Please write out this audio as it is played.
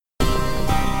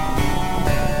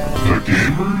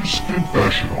Games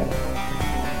Confessional.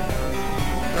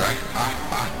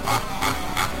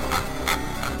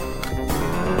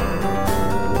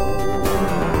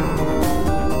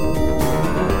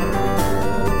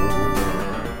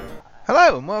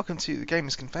 Hello and welcome to the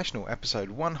Gamers Confessional, episode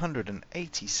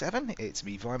 187. It's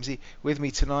me, Vimesy. With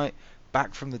me tonight,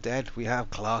 back from the dead, we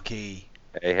have Clarky.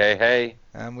 Hey.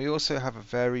 And we also have a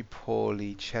very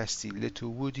poorly chesty little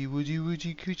woody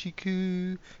coochie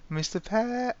coo, Mr.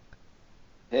 Pat.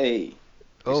 Hey.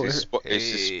 He's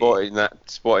sporting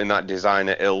that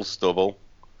designer ill stubble.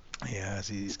 Yeah,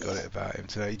 he's got it about him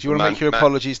today. Do you want to make your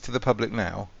apologies to the public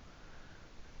now?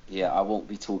 Yeah, I won't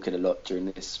be talking a lot during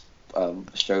this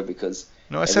show because...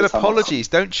 No, I said apologies.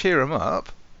 Don't cheer him up.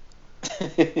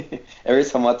 Every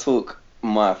time I talk,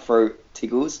 my throat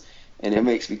tickles and it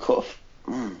makes me cough.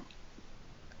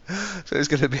 So there's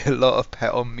going to be a lot of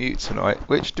Pet on mute tonight,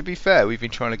 which, to be fair, we've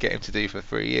been trying to get him to do for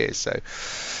 3 years, so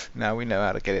now we know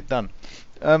how to get it done.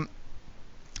 I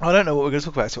don't know what we're going to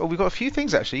talk about. So, we've got a few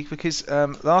things, actually, because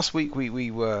last week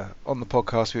we were on the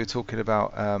podcast, we were talking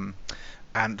about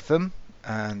Anthem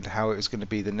and how it was going to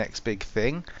be the next big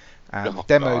thing. And the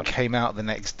demo came out the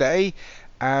next day,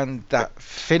 and that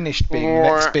finished being the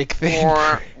next big thing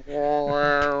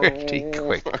pretty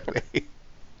quickly.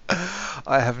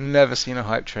 I have never seen a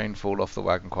hype train fall off the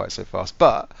wagon quite so fast.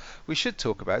 But we should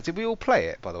talk about it. Did we all play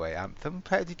it, by the way, Anthem?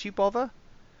 Pet, did you bother?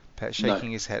 Pet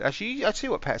shaking his head. Actually, I tell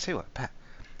you what, Pet,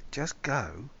 just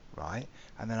go, right?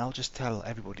 And then I'll just tell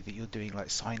everybody that you're doing like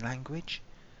sign language.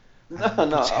 No,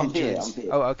 I'm here.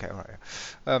 Oh, okay, all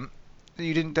right.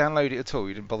 You didn't download it at all?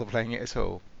 You didn't bother playing it at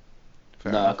all?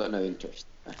 Fair enough. I've got no interest.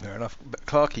 Fair enough. But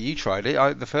Clarky, you tried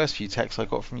it. The first few texts I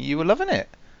got from you were loving it.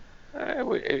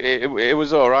 It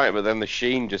was all right, but then the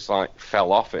sheen just like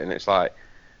fell off it, and it's like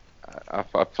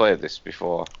I've played this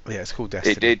before. Yeah, it's called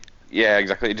Destiny. It did. Yeah,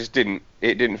 exactly. It just didn't.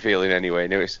 It didn't feel it anyway.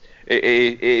 And it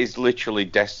is literally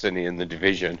Destiny and the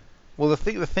Division. Well,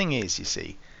 the thing is, you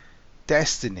see,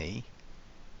 Destiny.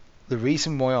 The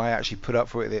reason why I actually put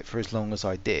up with it for as long as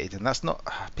I did, and that's not...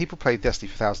 People play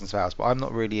Destiny for thousands of hours, but I'm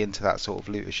not really into that sort of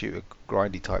looter-shooter,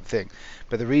 grindy type thing.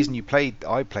 But the reason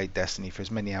I played Destiny for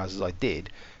as many hours as I did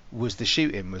was the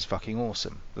shooting was fucking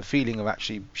awesome. The feeling of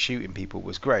actually shooting people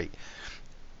was great.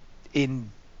 In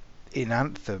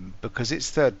Anthem, because it's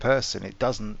third person, it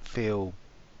doesn't feel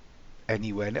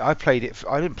anywhere... I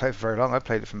didn't play it for very long. I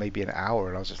played it for maybe an hour,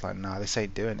 and I was just like, nah, this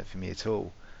ain't doing it for me at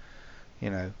all. You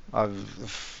know,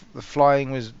 the flying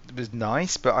was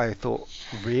nice, but I thought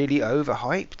really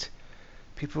overhyped.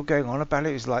 People were going on about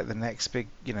it. It was like the next big,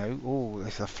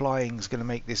 the flying's going to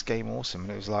make this game awesome.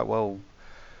 And it was like, well,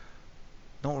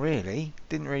 not really.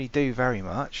 Didn't really do very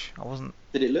much.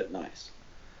 Did it look nice?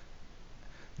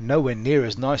 Nowhere near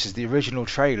as nice as the original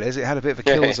trailers. It had a bit of a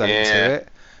kill zone to it.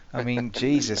 I mean,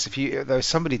 Jesus,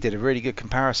 somebody did a really good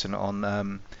comparison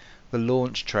on the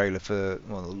launch trailer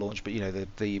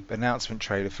the announcement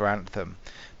trailer for Anthem,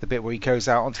 the bit where he goes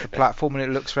out onto the platform and it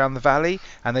looks around the valley,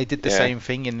 and they did the same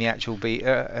thing in the actual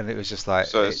beta, and it was just like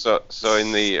so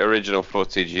in the original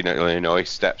footage, he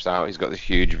steps out, he's got this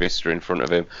huge vista in front of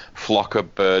him, flock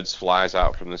of birds flies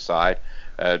out from the side.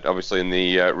 Obviously in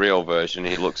the real version,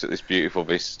 he looks at this beautiful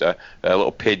vista, a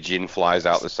little pigeon flies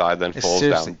out the side, then falls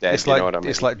down dead. You know what I mean?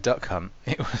 It's like Duck Hunt.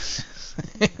 It was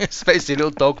it's basically a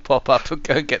little dog pop up and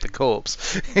go and get the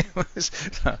corpse. Look,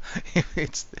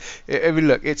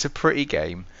 it's a pretty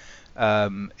game.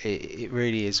 It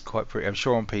really is quite pretty. I'm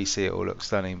sure on PC it all looks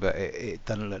stunning, but it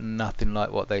doesn't look nothing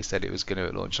like what they said it was going to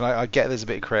at launch. And I get there's a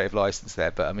bit of creative license there,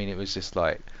 but I mean, it was just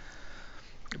like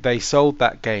they sold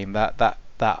that game, that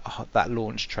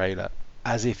launch trailer,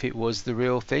 as if it was the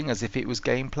real thing, as if it was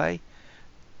gameplay.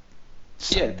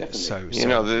 Yeah, definitely.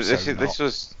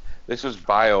 This was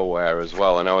BioWare as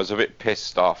well, and I was a bit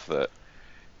pissed off that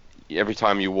every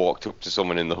time you walked up to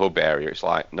someone in the hub area, it's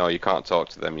like, no, you can't talk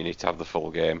to them, you need to have the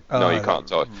full game. No, you can't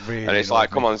talk. Really, and it's like,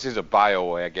 come on, this is a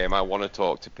BioWare game, I want to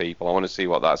talk to people, I want to see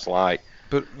what that's like.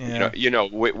 But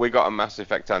we got a Mass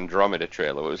Effect Andromeda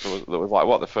trailer that was like,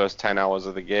 what, the first 10 hours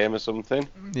of the game or something?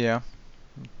 Yeah.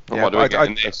 And what do we get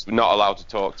in this? We're not allowed to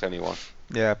talk to anyone.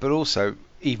 Yeah, but also,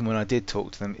 even when I did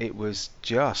talk to them, it was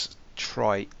just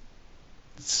trite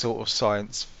sort of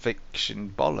science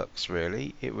fiction bollocks,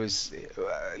 really. It was,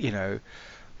 it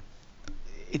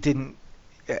didn't.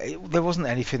 There wasn't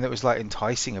anything that was like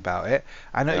enticing about it,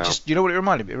 and it just, what it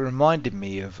reminded me? It reminded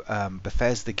me of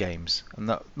Bethesda games. I'm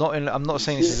not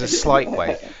saying this is a slight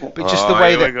way, but just the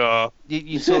way that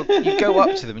you go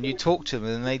up to them and you talk to them,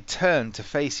 and then they turn to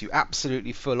face you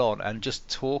absolutely full on and just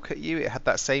talk at you. It had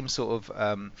that same sort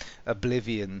of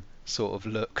Oblivion sort of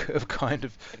look of kind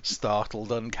of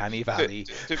startled, uncanny valley.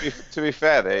 To be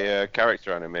fair, the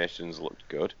character animations looked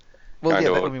good. Well, Kind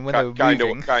yeah, of, I mean when they were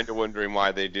moving. kind of wondering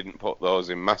why they didn't put those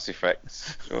in Mass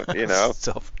Effects. You know.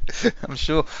 Stop. I'm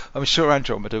sure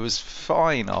Andromeda was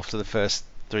fine after the first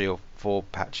 3 or 4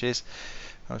 patches.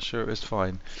 I'm sure it was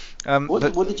fine. What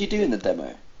did you do in the demo?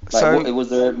 Like, so was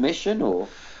there a mission or?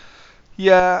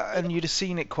 yeah, and you'd have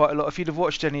seen it quite a lot if you'd have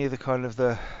watched any of the kind of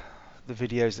the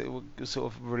videos that were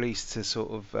sort of released to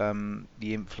sort of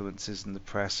the influencers and the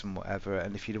press and whatever,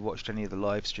 and if you'd have watched any of the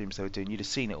live streams they were doing, you'd have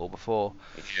seen it all before.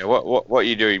 Yeah. What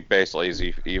you do basically is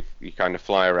you kind of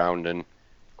fly around and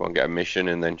go and get a mission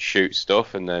and then shoot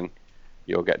stuff, and then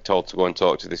you'll get told to go and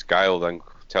talk to this guy. Who'll then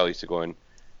tell you to go and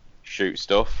shoot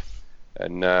stuff,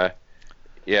 and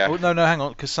yeah. Well, no, hang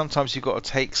on, because sometimes you've got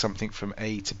to take something from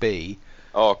A to B.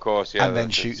 Oh, of course, yeah. And then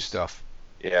shoot stuff.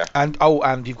 Yeah.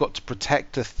 And you've got to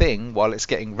protect the thing while it's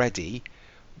getting ready,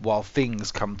 while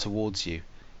things come towards you.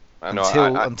 I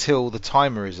know, until the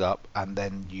timer is up, and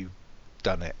then you've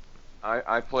done it.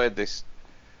 I played this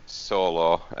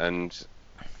solo, and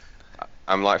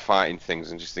I'm like fighting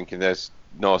things and just thinking there's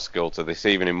no skill to this,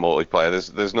 even in multiplayer.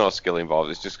 There's no skill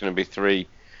involved. It's just going to be three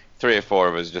or four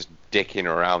of us just dicking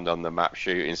around on the map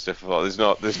shooting stuff. There's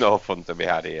no fun to be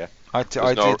had here.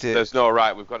 There's no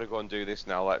right. We've got to go and do this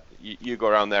now. Like you go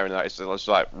around there and let's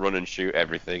like run and shoot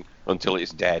everything until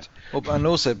it's dead. Well, and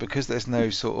also because there's no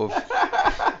sort of.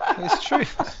 It's true.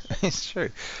 It's true.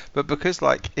 But because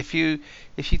like if you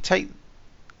take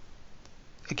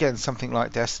again something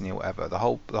like Destiny or whatever, the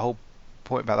whole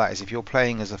point about that is if you're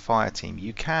playing as a fire team,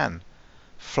 you can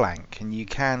flank and you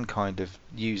can kind of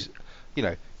use. You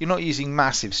know, you're not using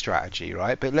massive strategy,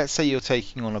 right? But let's say you're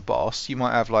taking on a boss, you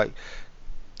might have like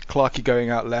Clarky going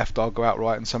out left, I'll go out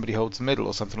right, and somebody holds the middle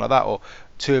or something like that, or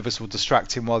 2 of us will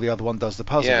distract him while the other one does the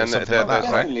puzzle or something like that,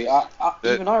 right?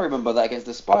 Even I remember that against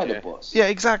the spider boss. Yeah,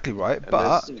 exactly right.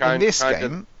 But in this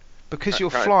game, because you're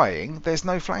flying, there's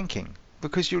no flanking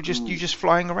because you're just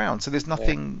flying around, so there's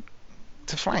nothing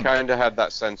to flank. You kind of had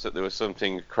that sense that there was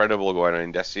something incredible going on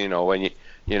in Destiny. You know, when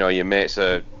your mates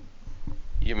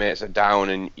are down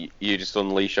and you just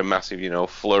unleash a massive,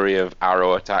 flurry of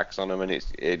arrow attacks on them, and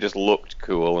it just looked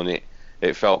cool and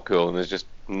it felt cool, and there's just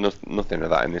nothing of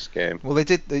that in this game. Well,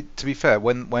 to be fair,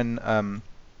 when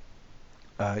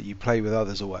you play with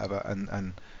others or whatever,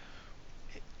 and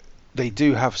they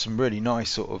do have some really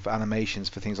nice sort of animations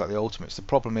for things like the ultimates. The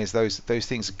problem is those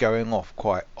things are going off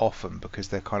quite often because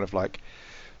they're kind of like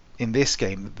in this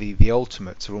game the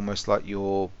ultimates are almost like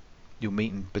your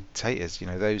meat and potatoes.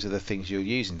 Those are the things you're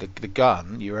using. The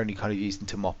gun you're only kind of using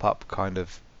to mop up kind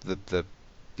of the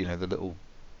little,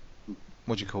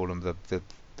 what do you call them,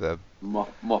 the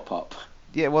mop up.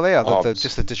 Yeah, well they are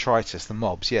just the detritus, the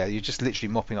mobs. Yeah, you're just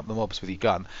literally mopping up the mobs with your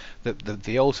gun.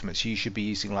 The ultimates you should be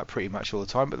using like pretty much all the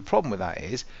time. But the problem with that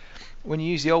is when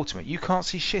you use the ultimate, you can't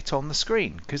see shit on the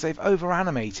screen because they've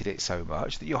over-animated it so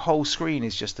much that your whole screen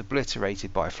is just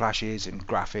obliterated by flashes and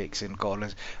graphics and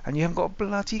godless, and you haven't got a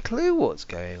bloody clue what's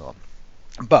going on.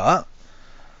 But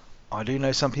I do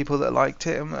know some people that liked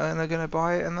it and are going to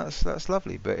buy it, and that's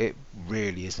lovely. But it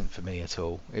really isn't for me at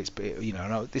all.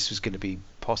 This was going to be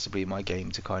possibly my game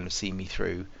to kind of see me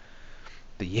through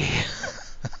the year.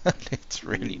 It's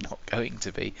really not going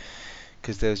to be.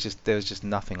 Because there was just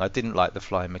nothing. I didn't like the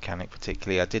flying mechanic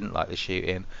particularly. I didn't like the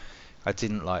shooting. I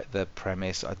didn't like the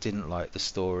premise. I didn't like the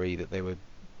story that they were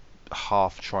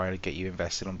half trying to get you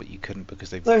invested on, but you couldn't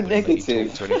because they wouldn't let you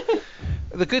talk to anyone.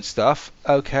 The good stuff,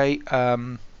 okay.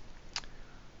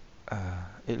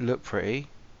 It looked pretty.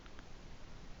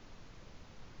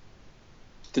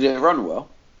 Did it run well?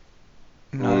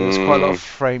 No, there was quite a lot of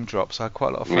frame drops. I had quite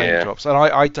a lot of frame drops, and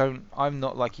I'm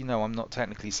not like I'm not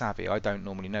technically savvy. I don't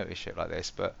normally notice shit like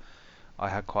this, but I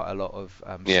had quite a lot of.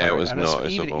 It was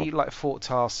noticeable. Even like Fort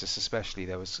Tarsus, especially,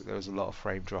 there was a lot of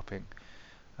frame dropping.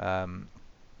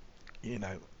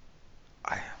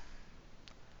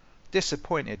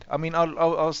 Disappointed. I mean,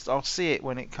 I'll see it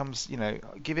when it comes.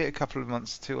 Give it a couple of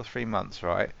months, 2 or 3 months,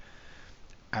 right,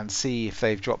 and see if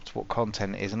they've dropped what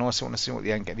content it is, and also want to see what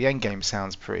the end game. The end game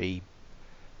sounds pretty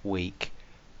weak.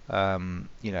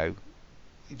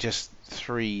 Just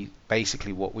 3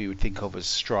 basically what we would think of as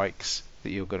strikes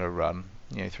that you're going to run.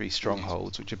 3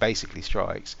 strongholds, which are basically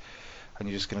strikes, and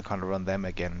you're just going to kind of run them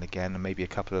again and again, and maybe a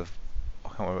couple of, I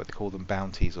can't remember what they call them,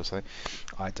 bounties or something.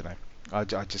 I don't know. I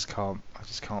just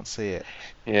can't see it.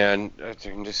 Yeah, and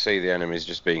you can just see the enemies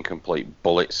just being complete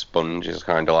bullet sponges,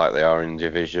 kind of like they are in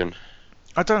Division.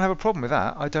 I don't have a problem with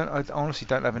that. I honestly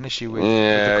don't have an issue with the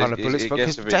Yeah, kind of bullets, it because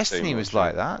gets a bit too Destiny was much.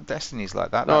 like that. Destiny's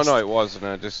like that. No, That's, no, it wasn't.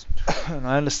 I just and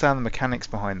I understand the mechanics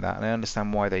behind that, and I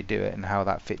understand why they do it and how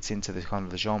that fits into the kind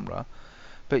of the genre.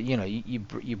 But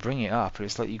you bring it up, and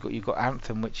it's like you've got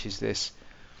Anthem, which is this.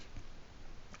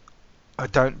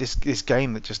 This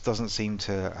game that just doesn't seem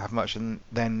to have much, and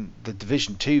then the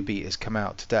Division 2 beat has come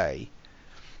out today,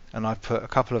 and I've put a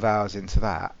couple of hours into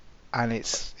that, and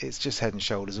it's just head and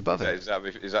shoulders above it.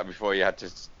 is that before you had to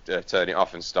turn it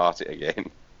off and start it again?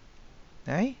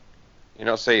 Eh? You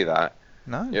not see that?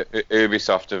 No.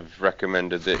 Ubisoft have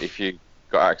recommended that if you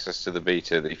got access to the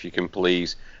beta, that if you can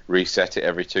please reset it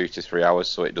every 2 to 3 hours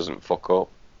so it doesn't fuck up.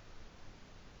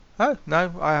 Oh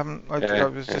no, I haven't. I Yeah,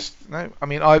 was yeah. just no. I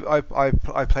mean, I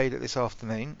played it this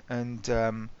afternoon,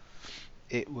 and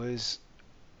it was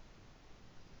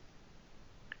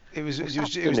it was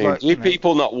like, Do you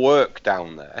people not work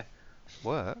down there?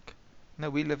 work. No,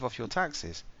 we live off your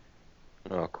taxes.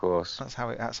 Oh, of course. That's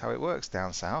how it works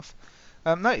down south.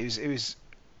 No, it was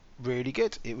really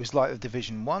good. It was like the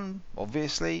Division 1,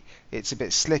 obviously. It's a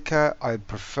bit slicker. I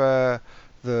prefer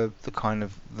the kind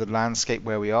of the landscape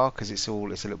where we are, because it's a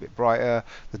little bit brighter.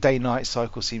 The day-night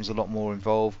cycle seems a lot more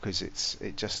involved, because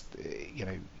it just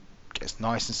gets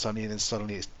nice and sunny, and then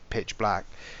suddenly it's pitch black.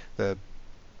 The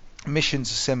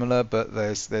missions are similar, but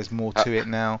there's more to it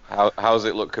now. How's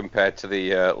it look compared to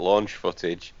the launch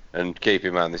footage? And keep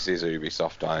in mind, this is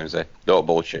Ubisoft times, eh? Don't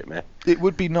bullshit me. It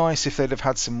would be nice if they'd have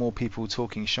had some more people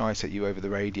talking shite at you over the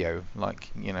radio, like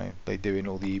they do in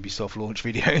all the Ubisoft launch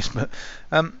videos. But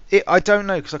I don't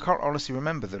know, because I can't honestly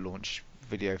remember the launch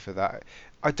video for that.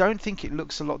 I don't think it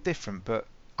looks a lot different, but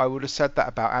I would have said that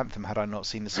about Anthem had I not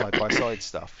seen the side-by-side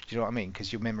stuff. Do you know what I mean?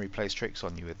 Because your memory plays tricks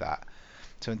on you with that.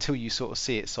 So until you sort of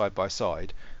see it side by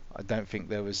side, I don't think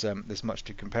there's much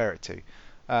to compare it to.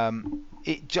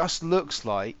 It just looks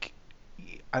like,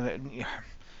 and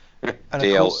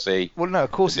DLC. Well, no,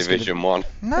 of course it's Division 1.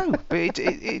 No, but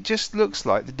it just looks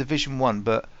like the Division 1,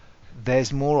 but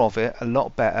there's more of it, a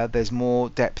lot better. There's more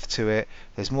depth to it.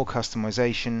 There's more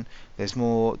customization. There's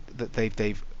more that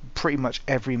they've pretty much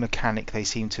every mechanic they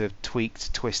seem to have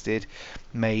tweaked, twisted,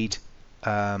 made.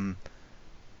 Better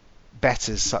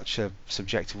is such a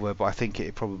subjective word, but I think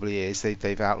it probably is.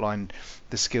 They've outlined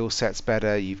the skill sets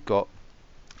better. You've got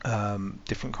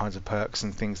different kinds of perks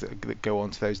and things that go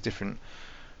on to those different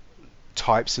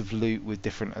types of loot, with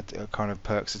different kind of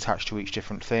perks attached to each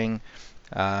different thing.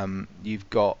 You've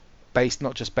got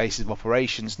not just bases of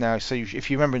operations now. So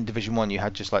if you remember in Division 1, you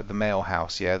had just like the mail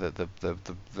house, the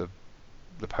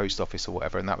post office or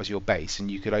whatever, and that was your base,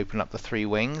 and you could open up the 3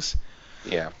 wings.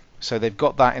 Yeah. So they've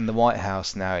got that in the White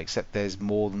House now, except there's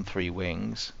more than 3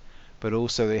 wings. But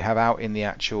also they have out in the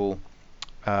actual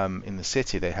in the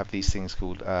city, they have these things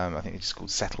called I think it's just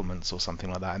called settlements or something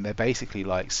like that, and they're basically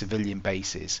like civilian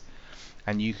bases,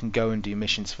 and you can go and do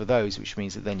missions for those, which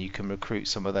means that then you can recruit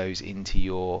some of those into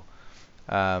your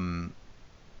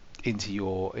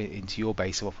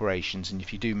base of operations, and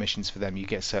if you do missions for them, you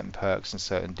get certain perks and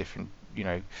certain different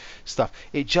stuff.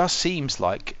 It just seems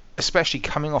like, especially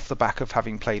coming off the back of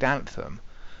having played Anthem,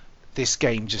 this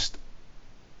game just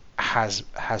has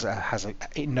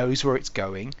it knows where it's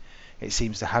going. It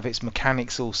seems to have its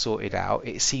mechanics all sorted out.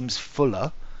 It seems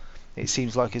fuller. It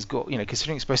seems like it's got,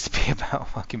 considering it's supposed to be about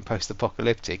fucking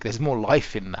post-apocalyptic, there's more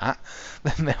life in that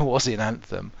than there was in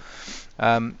Anthem.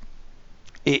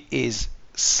 It is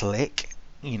slick.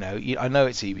 I know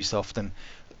it's Ubisoft, and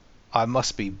I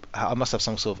must have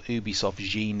some sort of Ubisoft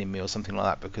gene in me or something like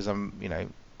that, because I'm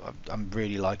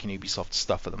really liking Ubisoft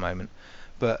stuff at the moment.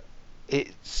 But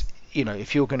it's,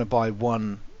 if you're going to buy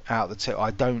one out of the two,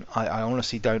 I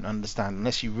honestly don't understand,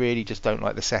 unless you really just don't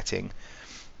like the setting,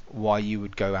 why you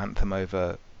would go Anthem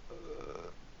over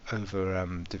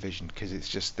Division, because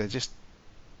they're just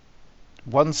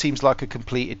one seems like a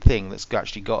completed thing that's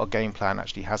actually got a game plan,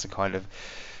 actually has a kind of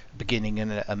beginning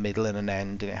and a middle and an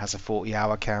end, and it has a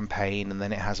 40-hour campaign, and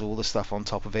then it has all the stuff on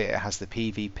top of it. It has the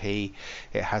PvP,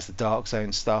 it has the Dark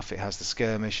Zone stuff, it has the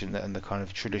skirmish and the kind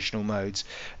of traditional modes.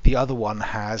 The other one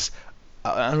has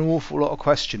an awful lot of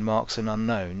question marks and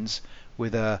unknowns,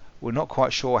 with we're not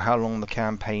quite sure how long the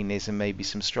campaign is, and maybe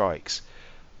some strikes.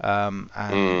 There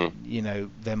might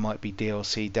be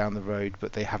DLC down the road,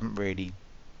 but they haven't really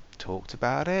talked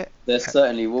about it. There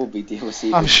certainly will be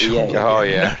DLC. I'm sure. Oh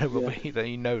yeah. There will be.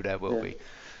 There will be.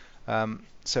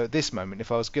 So at this moment,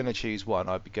 if I was going to choose one,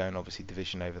 I'd be going obviously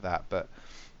Division over that. But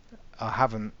I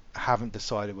haven't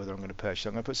decided whether I'm going to purchase it.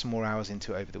 I'm going to put some more hours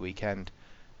into it over the weekend.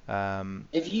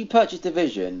 If you purchase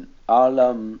Division,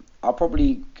 I'll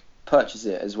probably purchase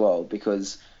it as well,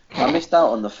 because I missed out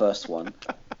on the first one.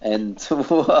 And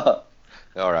what?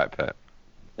 All right, Pet.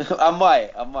 I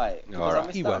might, because All I right.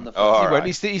 missed He out on won't. the All He first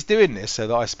won't. right. He's doing this so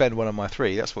that I spend one of my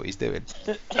 3. That's what he's doing.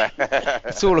 one.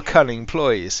 It's all a cunning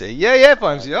ploy, you see. Yeah,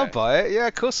 Vimesy, I'll Okay. buy it. Yeah,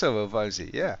 of course I will,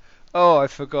 Vimesy. Yeah. Oh, I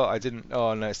forgot. I didn't.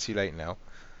 Oh no, it's too late now.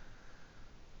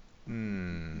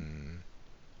 Hmm.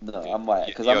 No, I might,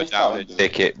 because I You're missed out down on a the.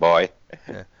 ticket, boy.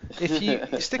 Yeah. If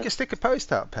you stick a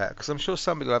post out, Pet, because I'm sure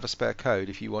somebody will have a spare code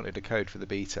if you wanted a code for the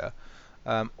beta,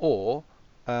 or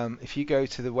if you go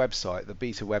to the website, the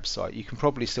beta website, you can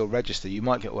probably still register. You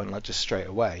might get one like just straight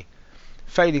away.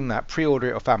 Failing that, pre-order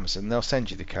it off Amazon. They'll send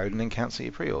you the code and then cancel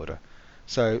your pre-order.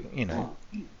 So Oh,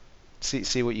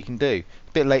 see what you can do.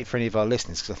 A bit late for any of our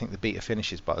listeners because I think the beta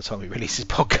finishes by the time we release this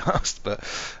podcast. But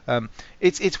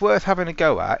it's worth having a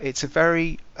go at. It's a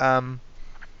very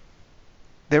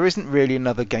there isn't really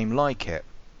another game like it.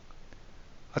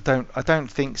 I don't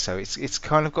think so. It's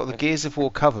kind of got the Gears of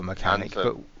War cover mechanic,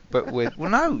 Anthem. but with well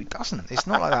no, it doesn't. It's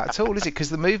not like that at all, is it? Because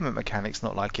the movement mechanic's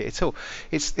not like it at all.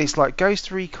 It's like Ghost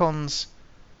Recon's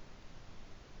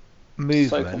SOCOM.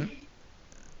 movement.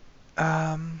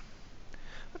 Um,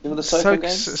 Remember the SOCOM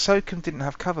games? SOCOM didn't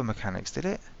have cover mechanics, did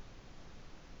it?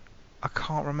 I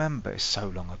can't remember. It's so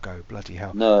long ago. Bloody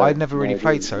hell! No, I'd never really it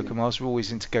played didn't. SOCOM. I was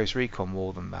always into Ghost Recon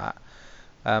more than that.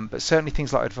 But certainly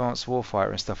things like Advanced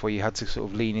Warfare and stuff, where you had to sort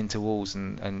of lean into walls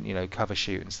and cover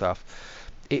shoot and stuff.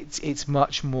 It's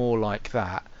much more like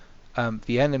that.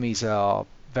 The enemies are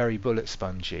very bullet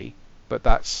spongy, but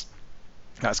that's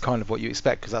kind of what you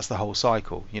expect because that's the whole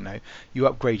cycle. You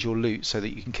upgrade your loot so that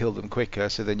you can kill them quicker,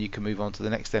 so then you can move on to the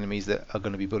next enemies that are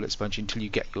going to be bullet spongy until you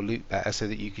get your loot better, so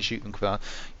that you can shoot them quicker.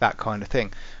 That kind of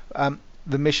thing.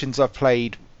 The missions I've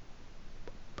played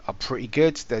are pretty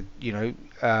good. They're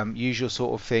usual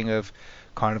sort of thing of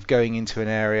kind of going into an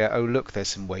area. Oh look, there's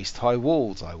some waist high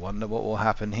walls. I wonder what will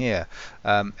happen here.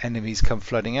 Enemies come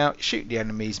flooding out. Shoot the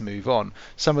enemies. Move on.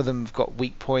 Some of them have got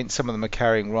weak points. Some of them are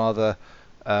carrying rather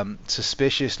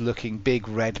suspicious looking big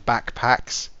red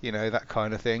backpacks. That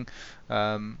kind of thing.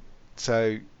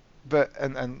 So, but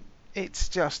and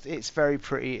it's very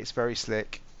pretty. It's very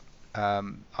slick. I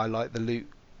like the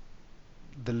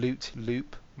loot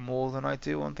loop more than I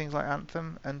do on things like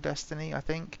Anthem and Destiny, I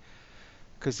think,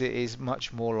 because it is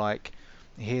much more like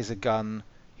here's a gun,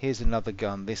 here's another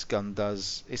gun, this gun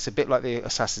does. It's a bit like the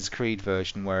Assassin's Creed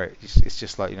version where it's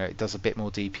just like it does a bit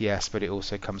more DPS, but it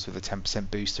also comes with a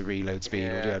 10% boost to reload speed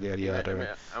or yada yada I mean,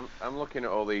 yada. I'm looking at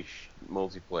all these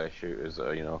multiplayer shooters that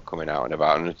are coming out and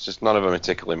about, and it's just none of them are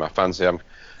tickling my fancy.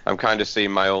 I'm kind of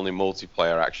seeing my only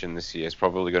multiplayer action this year is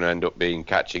probably going to end up being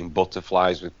catching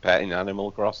butterflies with Pet in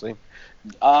Animal Crossing.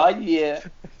 Yeah.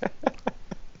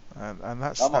 And I'm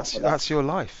up for that. that's your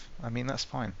life. I mean, that's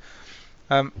fine.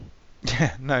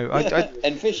 Yeah, no, I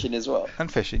And fishing as well.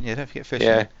 and fishing. Yeah, don't forget fishing.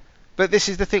 Yeah, But this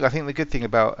is the thing. I think the good thing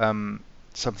about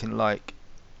something like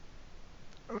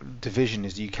Division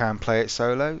is you can play it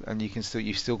solo, and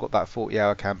you've still got that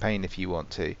 40-hour campaign if you want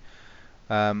to.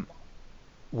 Um,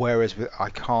 whereas I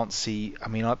can't see. I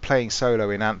mean, playing solo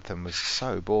in Anthem was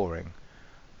so boring.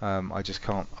 I just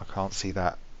can't see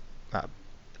that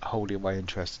holding my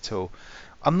interest at all.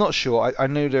 I'm not sure. I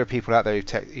know there are people out there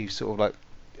who sort of like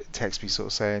text me sort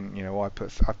of saying, I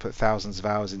put thousands of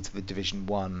hours into the Division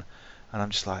 1, and I'm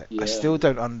just like, I Yeah. still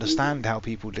don't understand how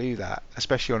people do that,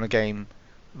 especially on a game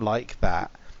like that.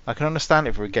 I can understand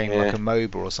it for a game like a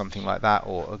MOBA or something like that,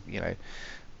 or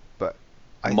but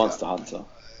Monster Hunter.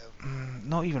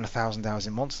 not even 1,000 hours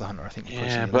in Monster Hunter. I think you're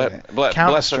pushing yeah, the but limit.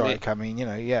 Counter bless them. Strike. I mean,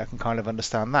 I can kind of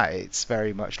understand that. It's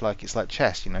very much like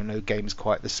chess. No game's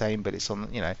quite the same, but it's on.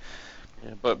 Yeah,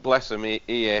 but bless them,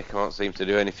 EA can't seem to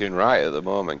do anything right at the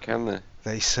moment, can they?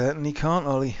 They certainly can't,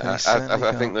 Ollie. They I certainly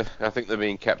can't. think they're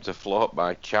being kept afloat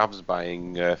by chavs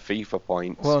buying FIFA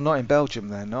points. Well, not in Belgium,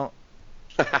 they're not.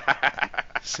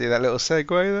 See that little segue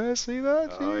there? See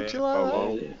that? Oh, Do yeah. you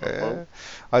like that? Yeah.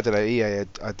 I don't know. EA,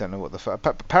 I don't know what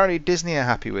apparently Disney are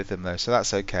happy with them though, so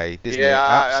that's okay. Disney Yeah, are I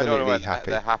don't know absolutely whether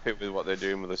happy. they're happy with what they're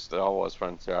doing with the Star Wars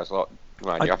franchise.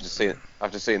 Mind I- you,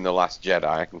 after seeing The Last Jedi,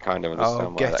 I can kind of understand Oh,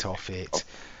 why get that. off it.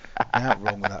 Out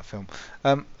wrong with that film.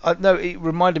 No, it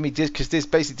reminded me because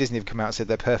basically Disney have come out and said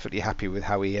they're perfectly happy with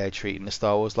how EA are treating the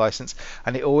Star Wars license,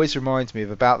 and it always reminds me of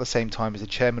about the same time as the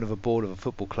chairman of a board of a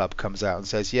football club comes out and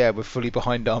says, "Yeah, we're fully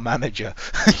behind our manager,"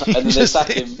 And then they sack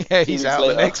him. Yeah, 2 he's weeks out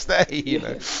later. the next day.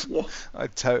 Yeah.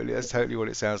 That's totally what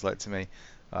it sounds like to me.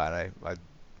 I know.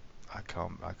 I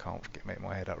can't make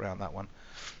my head up around that one.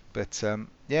 But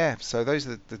yeah, so those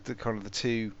are the kind of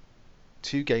the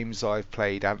two games I've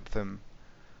played. Anthem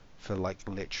for like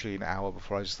literally an hour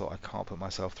before I just thought I can't put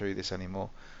myself through this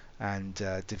anymore, and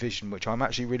Division, which I'm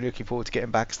actually really looking forward to getting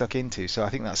back stuck into. So I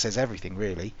think that says everything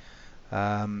really.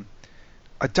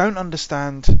 I don't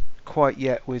understand quite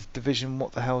yet with Division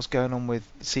what the hell's going on with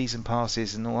season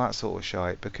passes and all that sort of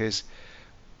shite, because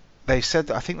they said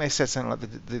that, I think they said something like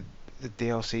the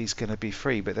DLC is going to be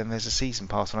free, but then there's a season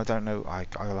pass, and I don't know.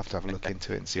 I'll have to have a look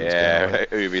into it and see what's going on. Yeah,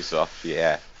 Ubisoft,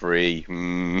 yeah, free.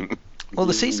 Well,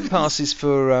 the season passes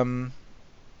for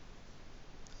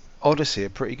Oddessy are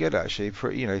pretty good actually.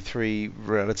 Pretty, 3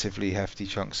 relatively hefty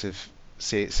chunks of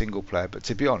single player. But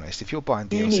to be honest, if you're buying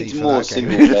DLC for that game,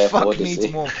 who the fuck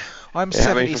needs more? I'm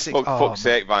 76. For fuck's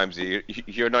sake, Vimesy,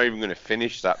 you're not even going to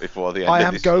finish that before the end I of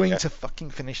am this going year. to fucking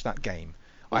finish that game.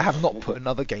 I have not put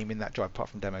another game in that drive apart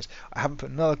from demos. I haven't put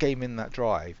another game in that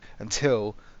drive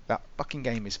until that fucking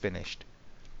game is finished.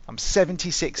 I'm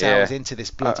 76 hours into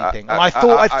this bloody thing, and I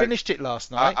thought I'd finished it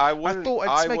last night. I thought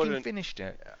I'd fucking finished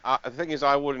it. The thing is,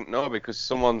 I wouldn't know because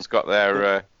someone's got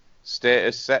their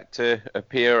status set to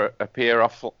appear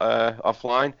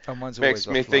offline. Makes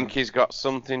me think he's got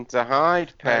something to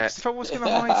hide, pet. If I was going to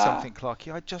hide something,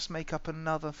 Clarky, I'd just make up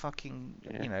another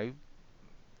fucking,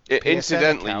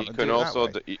 Incidentally,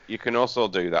 you can also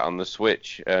do that on the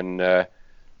Switch, and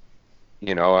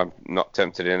I'm not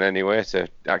tempted in any way to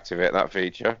activate that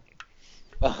feature.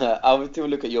 I would still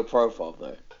look at your profile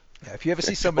though. Yeah, if you ever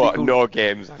see somebody called... no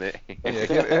games on it. Yeah, if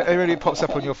it really pops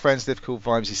up on your friends list called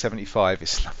Vimesy75,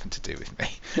 it's nothing to do with me.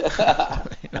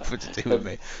 Nothing to do with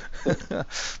me.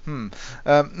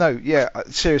 No, yeah,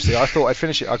 seriously, I thought I'd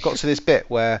finish it. I got to this bit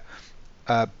where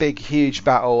big, huge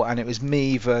battle, and it was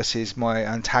me versus my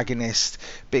antagonist.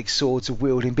 Big swords are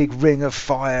wielding, big ring of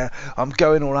fire. I'm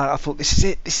going all out. I thought, this is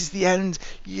it. This is the end.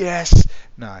 Yes.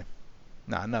 No,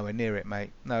 nowhere near it, mate.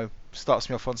 No. Starts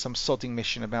me off on some sodding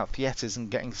mission about theatres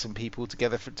and getting some people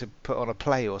together to put on a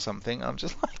play or something. I'm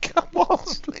just like, come on,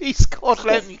 please, God,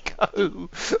 let me go.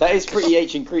 That is pretty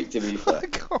ancient Greek to me. I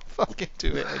can't fucking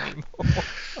do it anymore.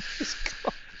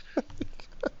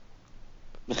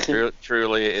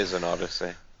 Truly, it is an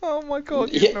Odyssey. Oh my God!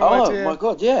 Yeah. No idea. My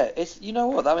God! Yeah. It's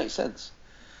what that makes sense.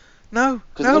 No,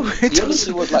 because it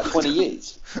Odyssey was like 20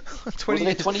 years. 20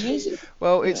 years. 20 years.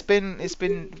 Well, it's been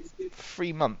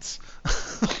 3 months.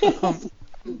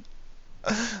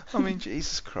 I mean,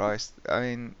 Jesus Christ. I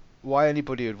mean, why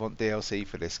anybody would want DLC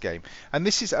for this game? And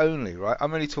this is only, right?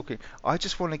 I'm only talking. I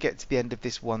just want to get to the end of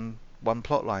this one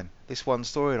plot line, this one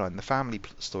storyline, the family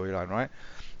storyline, right?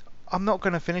 I'm not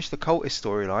going to finish the cultist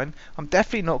storyline. I'm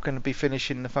definitely not going to be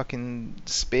finishing the fucking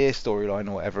spear storyline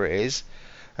or whatever it is,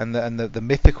 and the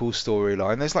mythical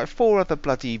storyline. There's like 4 other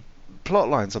bloody plot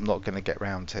lines I'm not going to get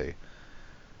round to.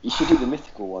 You should do the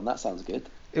mythical one. That sounds good.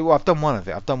 Well, I've done one of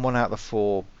it. I've done one out of the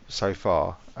 4 so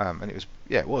far, and it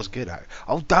was good.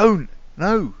 Oh, don't!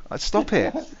 No, stop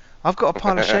it! I've got a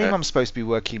pile of shame I'm supposed to be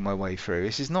working my way through.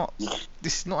 This is not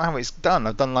how it's done.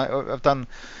 I've done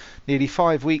nearly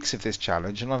 5 weeks of this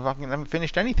challenge, and I haven't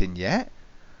finished anything yet.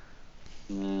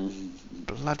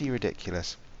 Bloody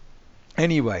ridiculous.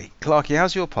 Anyway, Clarky,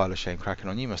 how's your pile of shame cracking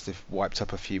on? You must have wiped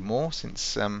up a few more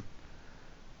since. Well,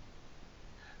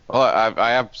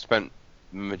 I have spent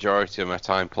the majority of my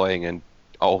time playing an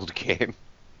old game.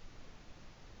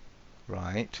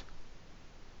 Right.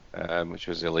 Which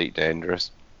was Elite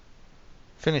Dangerous.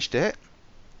 Finished it?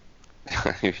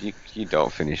 you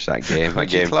don't finish that game. That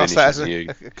game class that finishes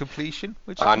as you. A completion?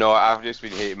 I know. I've just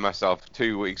been hitting myself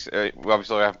 2 weeks.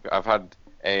 Obviously, I've had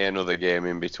another game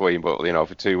in between, but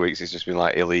for 2 weeks it's just been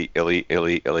like elite. I'm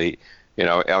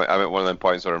at one of them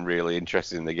points where I'm really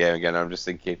interested in the game again. I'm just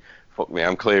thinking, fuck me,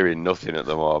 I'm clearing nothing at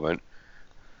the moment.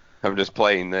 I'm just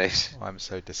playing this. I'm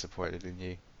so disappointed in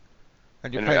you.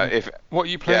 And you're playing. What are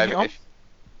you playing it on?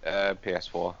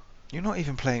 PS4. You're not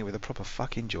even playing it with a proper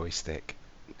fucking joystick.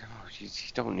 Oh, you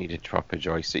don't need a proper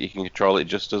joystick. You can control it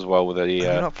just as well with a.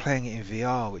 You're not playing it in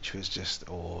VR, which was just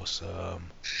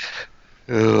awesome.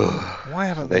 Why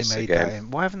haven't they made that?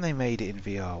 Why haven't they made it in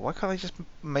VR? Why can't they just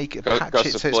make it patch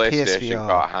it so it's PSVR?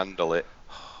 Can't handle it.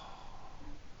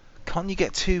 Can't you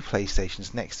get 2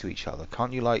 PlayStations next to each other?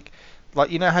 Can't you like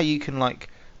how you can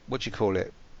what do you call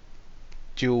it?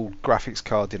 Dual graphics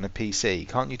card in a PC.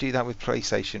 Can't you do that with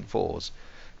PlayStation 4s?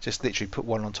 Just literally put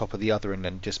one on top of the other and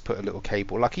then just put a little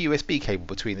cable, like a USB cable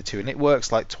between the two, and it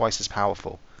works like twice as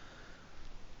powerful.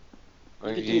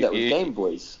 You could do that with Game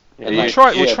Boys. We'll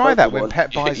try that when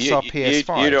Pet buys our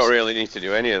PS5. You don't really need to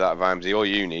do any of that, Vimesy. All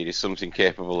you need is something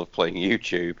capable of playing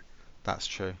YouTube. That's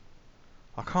true.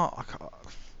 I can't.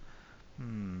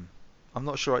 I'm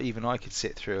not sure even I could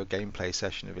sit through a gameplay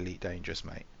session of Elite Dangerous,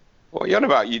 mate. What are you on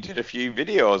about? You did a few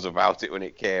videos about it when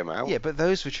it came out. Yeah, but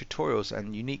those were tutorials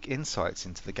and unique insights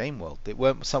into the game world. It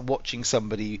weren't watching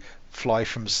somebody fly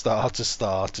from star to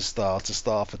star to star to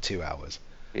star for 2 hours.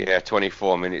 Yeah,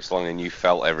 24 minutes long, and you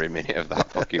felt every minute of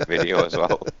that fucking video as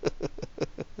well.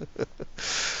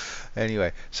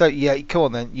 Anyway, so yeah, come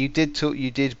on then. You did talk.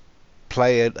 You did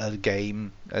play a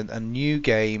game, a new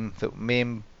game that me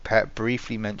and Pet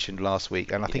briefly mentioned last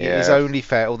week, and I think it is Yeah. only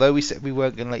fair. Although we said we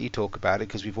weren't going to let you talk about it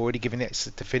because we've already given it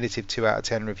a definitive 2 out of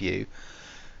 10 review.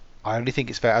 I only think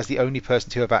it's fair, as the only person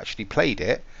to have actually played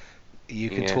it, you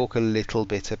can Yeah. talk a little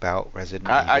bit about Resident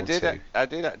I Evil 2. I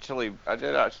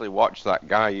did actually watch that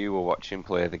guy you were watching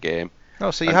play the game.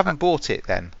 Oh, so you And haven't bought it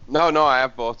then? no, I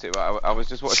have bought it. But I was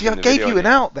just watching See, I the gave video you an and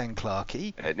out then,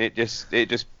 Clarky. it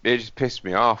just pissed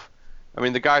me off. I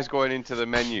mean, the guy's going into the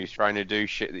menus trying to do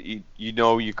shit that you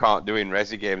know you can't do in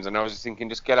Resi games, and I was just thinking,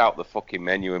 just get out the fucking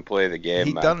menu and play the game,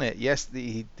 He'd man. done it, yes.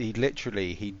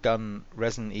 He'd done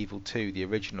Resident Evil 2, the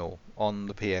original, on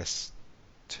the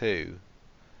PS2.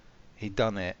 He'd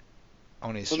done it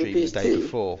on his On the stream the day PS2?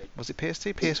 before. Was it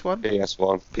PS2? PS1?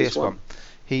 PS1. PS1.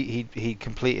 He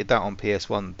completed that on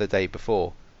PS1 the day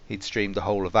before. He'd streamed the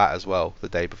whole of that as well the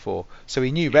day before. So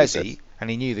he knew Resi and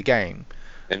he knew the game.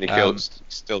 And he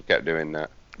still kept doing that.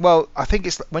 Well, I think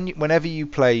it's whenever you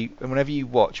play and whenever you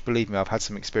watch. Believe me, I've had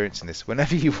some experience in this.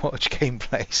 Whenever you watch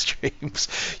gameplay streams,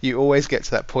 you always get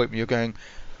to that point where you're going,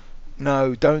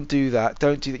 "No, don't do that.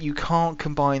 Don't do that. You can't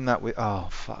combine that with. Oh,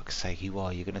 fuck's sake, you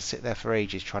are. You're going to sit there for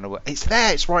ages trying to work. It's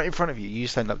there. It's right in front of you. You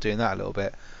just end up doing that a little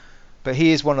bit. But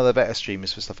he is one of the better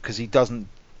streamers for stuff because he doesn't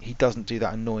do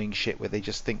that annoying shit where they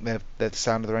just think the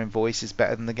sound of their own voice is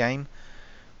better than the game,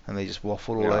 and they just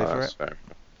waffle all over That's it. fair.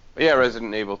 But yeah,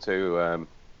 Resident Evil 2.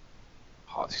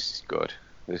 This is good.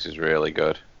 This is really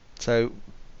good. So,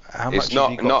 how It's much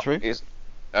not have you got through? It's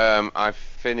I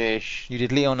finished. You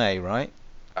did Leon A, right?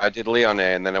 I did Leon A,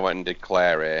 and then I went and did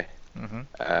Claire A, Mhm.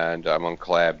 and I'm on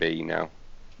Claire B now.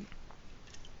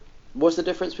 What's the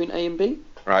difference between A and B?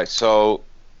 Right, so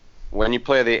when you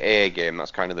play the A game,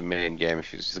 that's kind of the main game.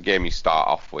 If it's the game you start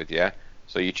off with, yeah.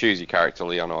 So you choose your character,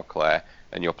 Leon or Claire,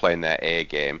 and you're playing their A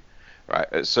game. Right,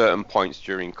 at certain points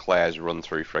during Claire's run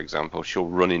through, for example, she'll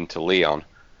run into Leon.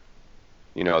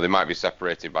 You know, they might be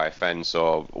separated by a fence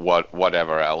or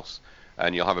whatever else,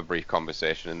 and you'll have a brief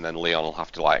conversation, and then Leon will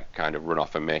have to like kind of run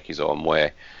off and make his own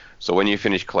way. So when you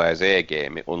finish Claire's A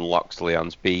game, it unlocks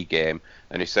Leon's B game,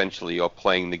 and essentially you're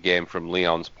playing the game from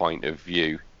Leon's point of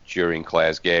view during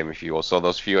Claire's game, if you will. So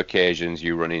those few occasions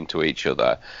you run into each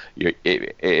other,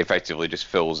 it effectively just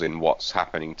fills in what's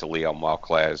happening to Leon while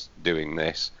Claire's doing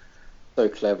this. So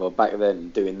clever. Back then,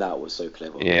 doing that was so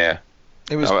clever. Yeah.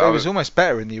 It was I it was almost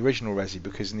better in the original Resi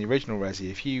because in the original Resi,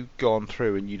 if you gone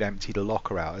through and you'd emptied a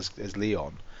locker out as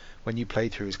Leon, when you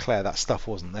played through as Claire, that stuff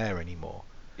wasn't there anymore.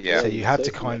 Yeah. So you had to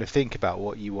Definitely. kind of think about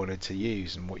what you wanted to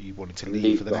use and what you wanted to leave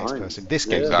Leave for the next behind. person. This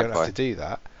Yeah. game, you don't have Exactly. to do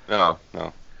that.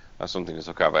 No. That's something to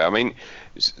look at. I mean,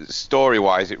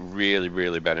 story-wise, it really,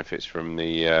 really benefits from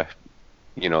the,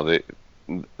 the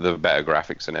better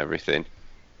graphics and everything.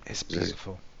 It's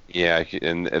beautiful. Yeah,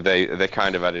 and they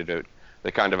kind of added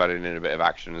in a bit of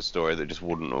action and story that just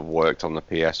wouldn't have worked on the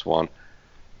PS1.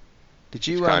 Did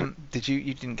you kind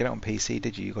you didn't get it on PC,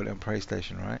 did you? You got it on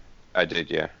PlayStation, right? I did,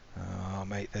 yeah. Oh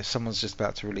mate, someone's just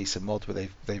about to release a mod where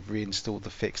they've reinstalled the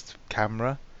fixed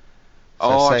camera.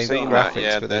 Oh, I've same seen graphics, that.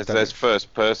 Yeah, but they've done there's it-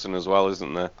 first person as well,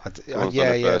 isn't there? Someone's done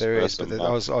a Yeah, first there is. person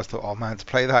But I thought, oh man, to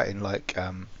play that in like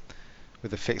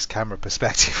with a fixed camera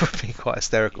perspective would be quite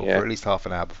hysterical Yeah. for at least half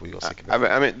an hour before you got sick of it.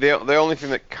 I mean, the only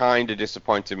thing that kind of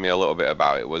disappointed me a little bit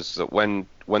about it was that when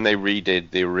they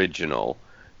redid the original,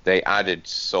 they added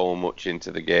so much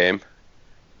into the game,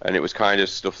 and it was kind of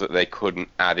stuff that they couldn't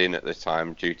add in at the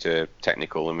time due to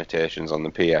technical limitations on the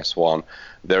PS1.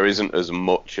 There isn't as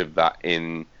much of that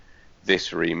in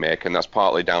this remake, and that's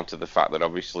partly down to the fact that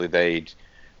obviously they'd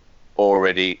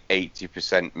already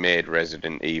 80% made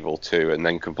Resident Evil 2 and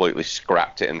then completely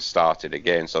scrapped it and started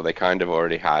again. So they kind of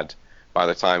already had, by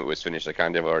the time it was finished, they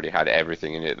kind of already had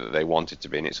everything in it that they wanted to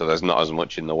be in it. So there's not as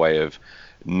much in the way of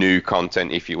new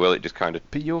content, if you will. It just kind of...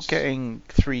 But you're getting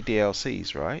 3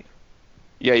 DLCs, right?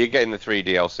 Yeah, you're getting the 3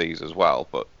 DLCs as well,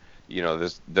 but you know,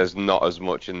 there's not as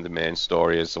much in the main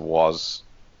story as there was,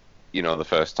 you know, the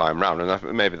first time round,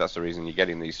 and maybe that's the reason you're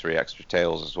getting these 3 extra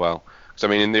tales as well. Because I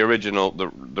mean, in the original, the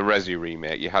Resi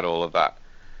remake, you had all of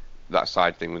that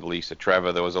side thing with Lisa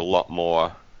Trevor. There was a lot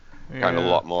more, kind of a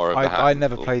lot more of the I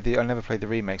never played the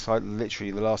remake. So I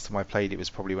literally, the last time I played it was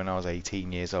probably when I was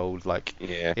 18 years old, like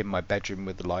Yeah. in my bedroom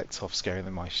with the lights off,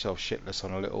 scaring myself shitless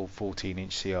on a little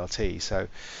 14-inch CRT. So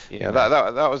Yeah,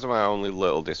 that was my only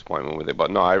little disappointment with it.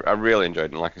 But no, I really enjoyed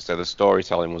it. And like I said, the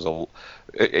storytelling was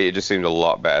it just seemed a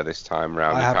lot better this time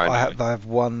round. I have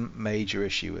one major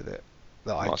issue with it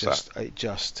What's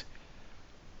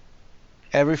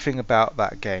everything about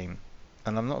that game,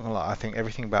 and I'm not gonna lie, I think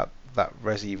everything about that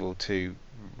Resident Evil 2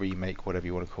 remake, whatever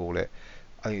you want to call it,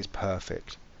 I think it's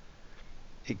perfect.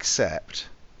 except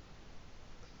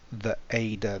the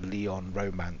Ada Leon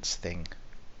romance thing.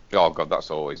 Oh god,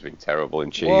 that's always been terrible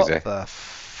and cheesy. What the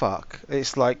fuck?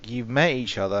 It's like you met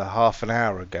each other half an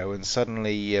hour ago and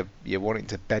suddenly you're wanting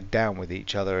to bed down with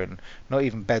each other, and not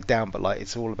even bed down, but like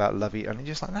it's all about love you, and you're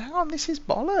just like, hang on, this is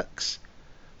bollocks.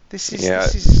 This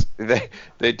is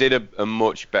They did a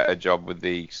much better job with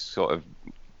the sort of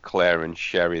Claire and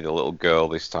Sherry, the little girl,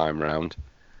 this time round.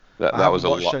 That was a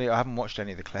lot. I haven't watched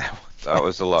any of the Claire ones. That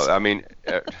was a lot. I mean,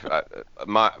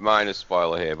 minor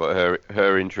spoiler here, but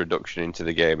her introduction into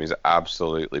the game is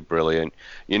absolutely brilliant.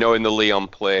 You know, in the Leon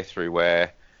playthrough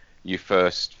where you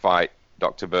first fight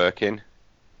Dr. Birkin,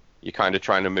 you're kind of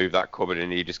trying to move that cupboard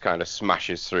and he just kind of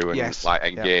smashes through and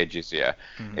engages you.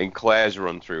 Mm-hmm. In Claire's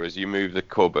run through, as you move the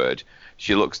cupboard,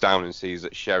 she looks down and sees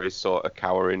that Sherry's sort of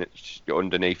cowering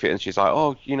underneath it, and she's like,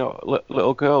 "Oh, you know,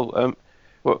 little girl,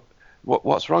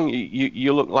 what's wrong?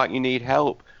 You look like you need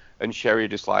help." And Sherry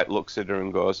just like looks at her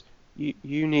and goes,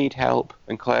 "You need help."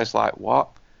 And Claire's like, "What?"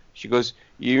 She goes,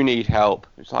 "You need help."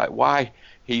 It's like, "Why?"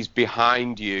 "He's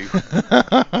behind you."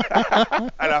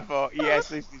 And I thought, yes,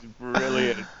 this is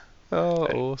brilliant. Oh,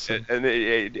 awesome. And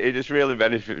it just really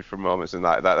benefited from moments and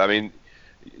that. I mean,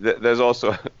 there's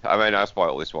also, I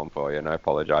spoiled this one for you, and I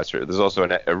apologise for it. There's also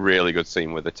a really good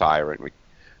scene with the Tyrant,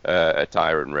 a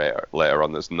Tyrant later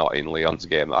on that's not in Leon's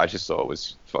game that I just thought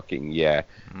was fucking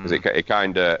because it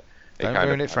kind of... Don't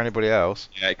ruin it for anybody else.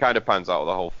 Yeah, it kind of pans out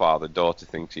the whole father-daughter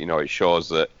thing. You know, it shows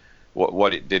that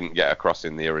what it didn't get across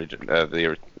in the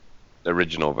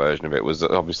original version of it was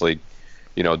that obviously,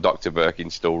 you know, Dr. Birkin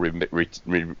still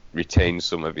retains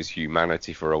some of his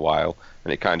humanity for a while,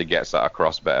 and it kind of gets that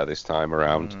across better this time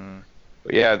around.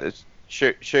 But yeah, the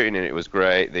shooting in it was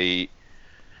great. The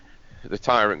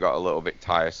Tyrant got a little bit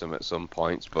tiresome at some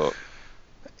points, but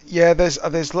yeah,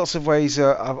 there's lots of ways, you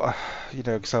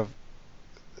know, because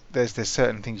there's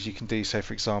certain things you can do. So,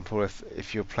 for example,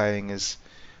 if you're playing as,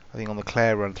 I think on the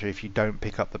Claire run through, if you don't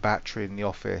pick up the battery in the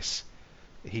office,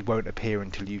 he won't appear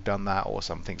until you've done that or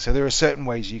something. So there are certain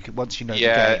ways you can, once you know the game.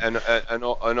 Yeah,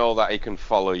 and all that, he can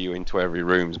follow you into every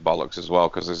room's bollocks as well,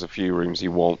 because there's a few rooms he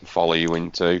won't follow you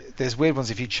into. There's weird ones.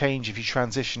 If you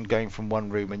transition going from one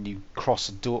room and you cross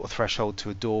a threshold to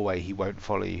a doorway, he won't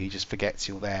follow you. He just forgets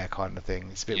you're there, kind of thing.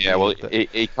 It's a bit weird. Well,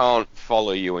 he can't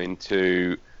follow you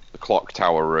into the clock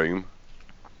tower room.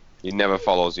 He never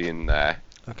follows you in there.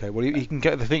 Okay, well, he can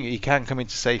get the thing. He can come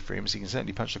into safe rooms. He can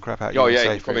certainly punch the crap out of you in the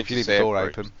safe room if you leave the door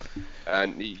open.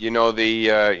 And you know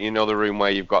the room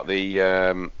where you've got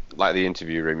the like the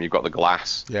interview room. You've got the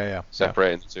glass.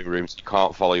 Separating the two rooms. He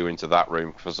can't follow you into that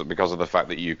room because of the fact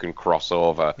that you can cross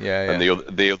over. And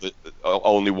the other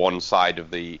only one side of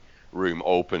the room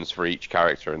opens for each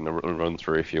character in the run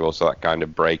through, if you will. So that kind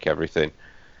of break everything.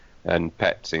 And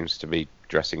Pet seems to be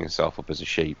dressing himself up as a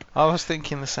sheep. I was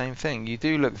thinking the same thing. You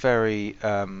do look very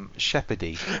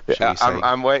shepherdy, shall we say.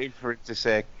 I'm waiting for him to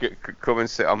say, "Come and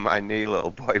sit on my knee, little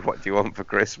boy. What do you want for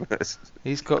Christmas?"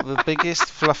 He's got the biggest,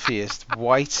 fluffiest,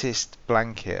 whitest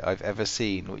blanket I've ever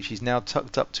seen, which he's now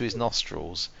tucked up to his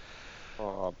nostrils.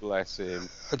 Oh, bless him.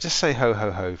 I'll just say ho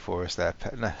ho ho for us there,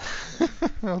 Pet. No.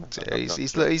 Oh dear,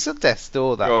 he's at death's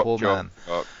door, that poor man.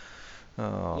 Oh.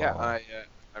 Yeah, I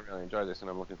really enjoyed this, and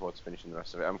I'm looking forward to finishing the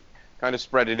rest of it. I'm kind of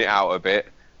spreading it out a bit.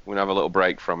 We're going to have a little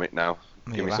break from it now.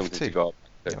 Give me something to go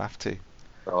to. You'll have to.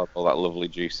 I'll have all that lovely,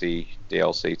 juicy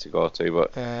DLC to go to.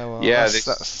 But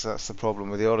that's the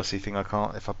problem with the Oddessy thing. I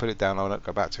can't. If I put it down, I won't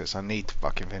go back to it. So I need to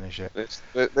fucking finish it.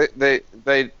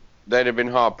 They'd have been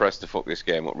hard pressed to fuck this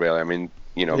game up, really. I mean,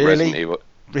 you know, really?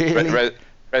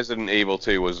 Resident Evil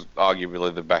 2 was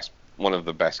arguably one of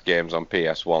the best games on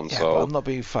PS1. Yeah, so but I'm not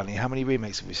being funny. How many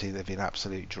remakes have we seen that have been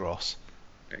absolute dross?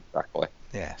 Exactly.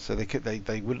 Yeah, so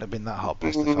they wouldn't have been that hard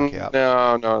pressed to fuck it up.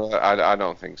 No, I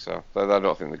don't think so. I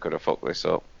don't think they could have fucked this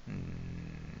up.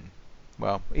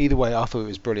 Well, either way, I thought it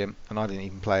was brilliant, and I didn't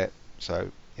even play it. So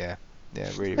yeah,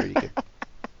 really, really good.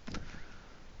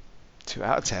 2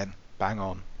 out of 10, bang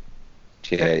on.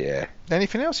 Yeah.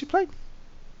 Anything else you played?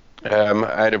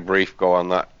 I had a brief go on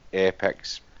that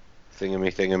Apex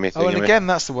thingy. Oh, and again,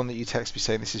 that's the one that you text me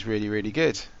saying this is really, really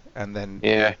good, and then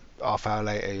half hour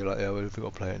later you're like, I don't think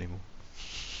I'll play it anymore.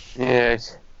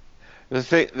 Yes. The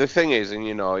thing is, and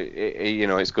you know,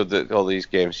 it's good that all these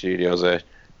game studios are,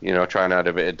 you know, trying to add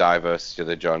a bit of diversity to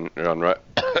the genre,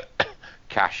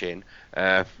 cash in.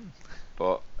 But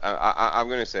I'm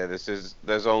going to say there's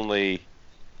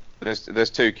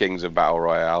two kings of Battle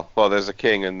Royale. Well, there's a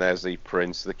king and there's the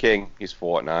prince. The king is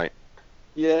Fortnite.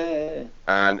 Yeah.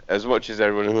 And as much as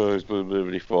everyone is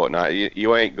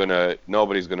Fortnite,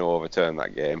 nobody's gonna overturn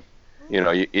that game. You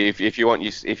know, if you want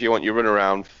you run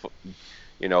around,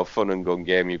 fun and gun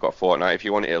game, you've got Fortnite. If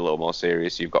you want it a little more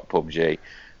serious, you've got PUBG.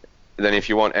 Then if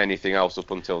you want anything else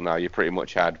up until now, you've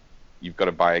got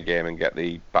to buy a game and get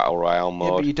the Battle Royale mode.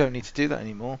 Yeah, but you don't need to do that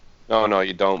anymore. No,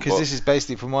 you don't. Because this is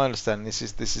basically, from my understanding, this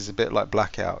is a bit like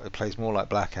Blackout. It plays more like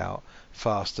Blackout,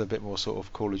 faster, a bit more sort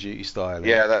of Call of Duty style.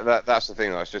 Yeah, that's the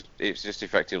thing. It's just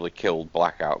effectively killed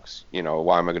Blackout. 'Cause,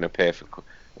 why am I going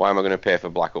to pay for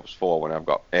Black Ops 4 when I've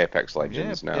got Apex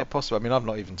Legends now? Yeah, possible. I mean, I've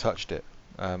not even touched it.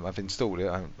 I've installed it.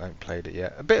 I haven't played it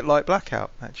yet. A bit like Blackout,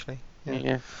 actually.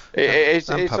 Yeah. It's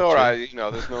all right.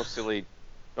 There's no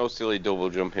silly double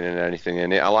jumping and anything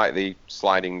in it. I like the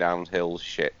sliding down hills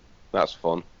shit. That's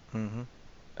fun.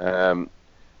 Mm-hmm.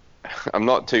 I'm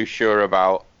not too sure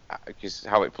about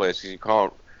how it plays, because you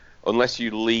can't, unless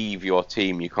you leave your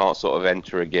team, you can't sort of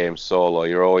enter a game solo.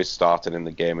 You're always starting in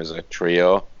the game as a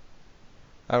trio.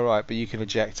 Oh, right, but you can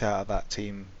eject out of that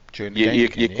team during the game. You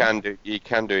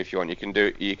can do if you want.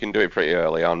 You can do it pretty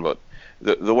early on, but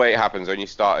the way it happens when you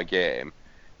start a game,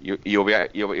 you'll be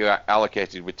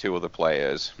allocated with 2 other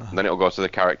players. Uh-huh. Then it'll go to the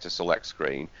character select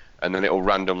screen, and then it'll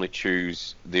randomly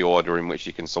choose the order in which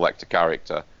you can select a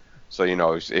character. So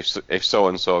if so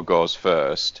and so goes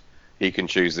first, he can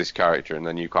choose this character, and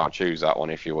then you can't choose that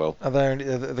one, if you will. Are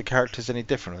the characters any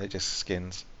different? Are they just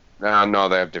skins? No,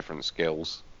 they have different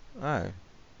skills. Oh.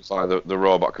 It's like the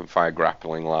robot can fire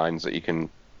grappling lines that you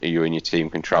and your team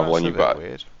can travel, and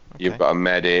weird. You've got a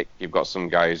medic, you've got some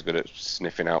guy who's good at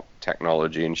sniffing out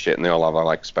technology and shit, and they all have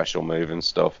like special move and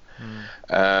stuff.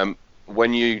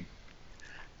 When you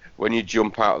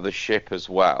jump out of the ship as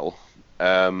well,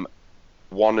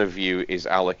 one of you is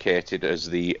allocated as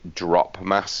the drop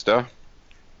master.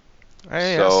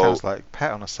 Hey, that sounds like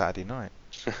Pet on a Saturday night.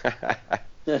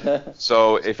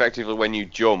 So effectively, when you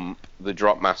jump, the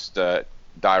drop master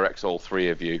directs all 3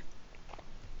 of you.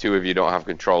 2 of you don't have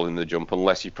control in the jump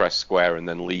unless you press square and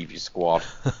then leave your squad.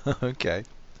 Okay.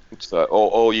 So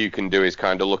all you can do is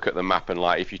kind of look at the map, and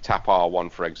like if you tap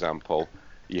R1, for example,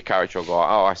 your character will go,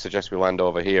 "Oh, I suggest we land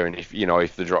over here," and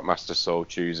if the drop master so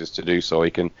chooses to do so,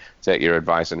 he can take your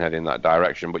advice and head in that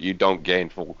direction. But you don't gain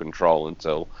full control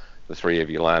until the 3 of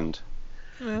you land.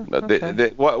 Yeah, But okay.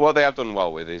 what they have done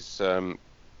well with is,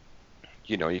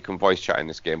 you can voice chat in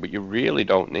this game, but you really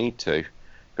don't need to,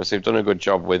 because they've done a good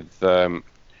job with done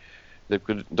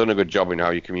a good job in how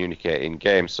you communicate in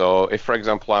game. So if, for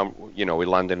example, we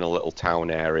land in a little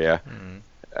town area,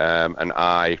 and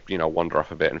I, wander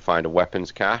off a bit and find a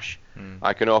weapons cache,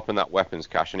 I can open that weapons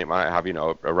cache, and it might have,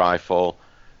 a rifle,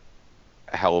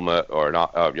 a helmet, or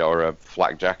a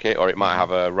flak jacket, or it might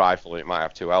have a rifle and it might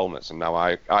have 2 helmets, and now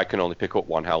I can only pick up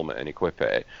 1 helmet and equip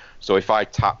it. So if I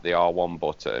tap the R1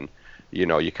 button,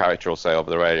 your character will say over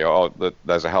the radio, "Oh,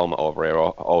 there's a helmet over here,"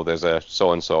 or "Oh, there's a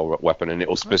so-and-so weapon," and it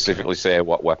will specifically say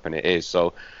what weapon it is.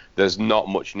 So there's not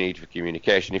much need for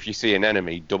communication. If you see an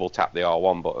enemy, double tap the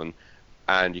R1 button,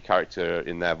 and your character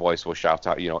in their voice will shout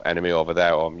out, "Enemy over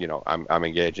there," or I'm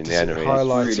engaging the enemy. Does it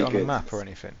highlight It's it really on the good. map or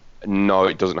anything? No,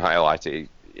 it doesn't highlight it.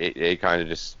 It kind of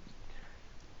just.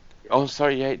 Oh,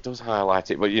 sorry, yeah, it does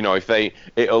highlight it, but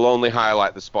it'll only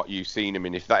highlight the spot you've seen him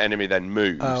in. If that enemy then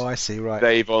moves, Oh, I see, right.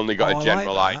 they've only got Oh, a I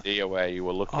general like that. idea where you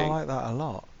were looking. I like that a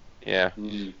lot. Yeah.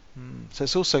 So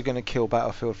it's also going to kill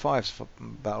Battlefield 5's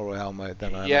Battle Royale mode,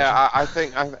 then. I Yeah, I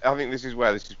think this is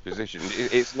where this is positioned.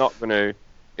 It's not going to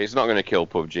kill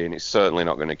PUBG, and it's certainly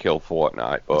not going to kill Fortnite.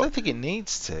 I But don't think it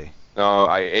needs to. no,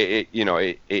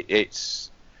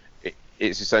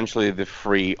 it's essentially the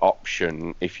free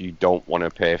option if you don't want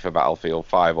to pay for Battlefield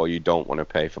 5 or you don't want to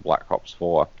pay for Black Ops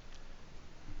 4.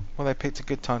 Well, they picked a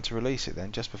good time to release it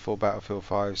then, just before Battlefield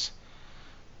 5's,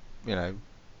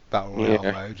 Battle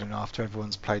Royale mode, and after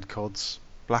everyone's played COD's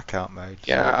Blackout mode.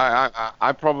 Yeah,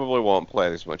 I probably won't play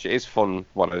this much. It is fun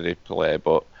what I did play,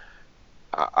 but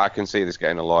I can see this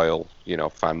getting a loyal,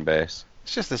 fan base.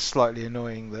 It's just slightly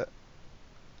annoying that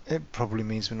it probably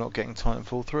means we're not getting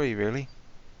Titanfall 3, really.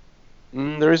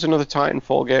 There is another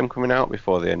Titanfall game coming out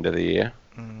before the end of the year.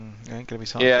 It ain't going to be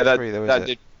Titanfall 3, though, is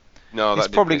it? It's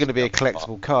probably going to be a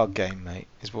collectible card game, mate,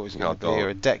 is what it's going to be, or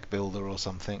a deck builder or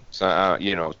something. So,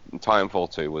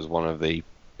 Titanfall 2 was one of the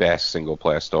best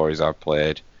single-player stories I've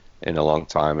played in a long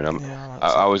time, and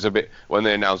I was a bit, when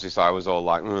they announced this, I was all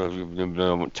like,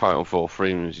 Titanfall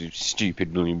 3 is a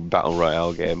stupid battle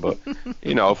royale game, but,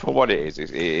 for what it is,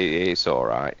 it's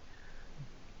alright.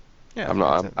 Yeah, I'm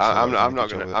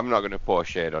not gonna pour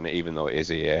shade on it, even though it is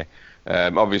EA.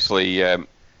 Obviously,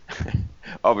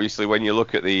 when you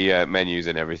look at the menus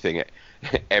and everything,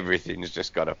 everything's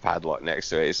just got a padlock next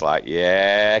to it. It's like,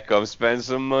 yeah, come spend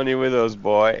some money with us,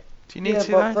 boy. Do you need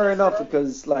to? But fair enough,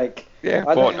 because Yeah,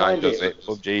 I don't Fortnite mind does it.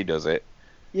 PUBG does it.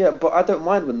 Yeah, but I don't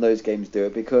mind when those games do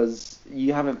it because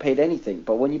you haven't paid anything.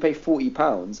 But when you pay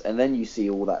 £40 and then you see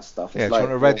all that stuff, Yeah, it's do you like,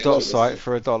 want a well, red dot wait a site sec.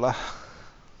 for $1?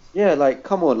 Yeah, like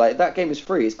come on, like that game is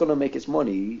free. It's gonna make its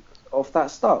money off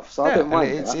that stuff, so I Yeah, don't and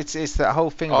mind it's that. it's it's that whole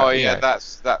thing Oh about, you yeah, know.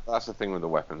 that's the thing with the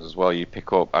weapons as well. You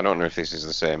pick up. I don't know if this is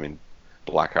the same in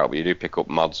Blackout, but you do pick up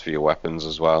mods for your weapons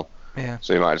as well. Yeah.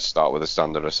 So you might just start with a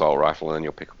standard assault rifle, and then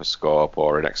you'll pick up a scope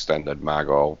or an extended mag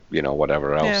or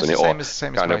whatever Yeah, else, it's and the it all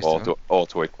same as kind of most of them.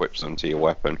 auto equips them to your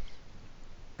weapon.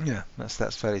 Yeah,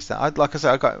 that's fairly standard. Like I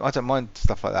said, I don't mind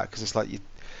stuff like that because it's like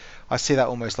I see that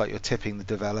almost like you're tipping the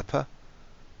developer,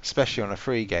 especially on a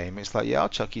free game. It's like, yeah, I'll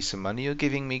chuck you some money. You're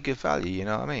giving me good value. You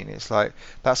know what I mean? It's like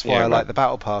that's why Yeah, I man. like the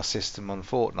battle pass system on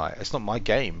Fortnite. It's not my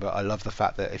game, but I love the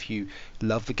fact that if you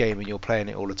love the game and you're playing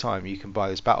it all the time, you can buy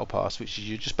this battle pass, which is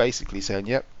you're just basically saying,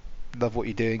 yep, love what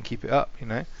you're doing, keep it up. You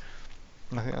know,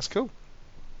 and I think that's cool.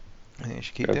 I think you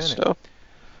should keep Good doing it. stuff.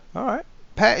 All right,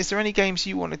 Pat, is there any games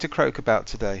you wanted to croak about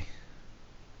today?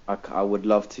 I would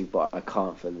love to, but I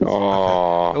can't for this.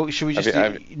 Oh, Oh, should we just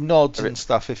have do nods have you- and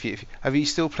stuff? If you have you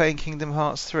still playing Kingdom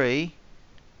Hearts 3?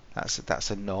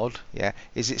 That's a nod. Yeah.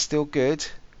 Is it still good?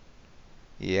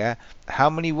 Yeah. How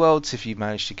many worlds have you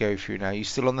managed to go through now? You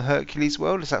still on the Hercules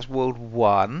world? Is that world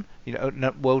 1?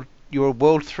 No, world. You're a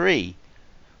world 3.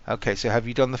 Okay. So have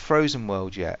you done the Frozen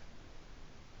world yet?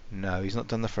 No, he's not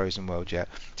done the Frozen world yet.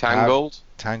 Tangled?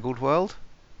 Tangled world?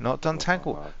 Not done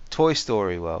Tangled. Oh, Toy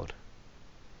Story world.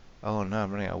 Oh no,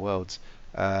 I'm running out of worlds.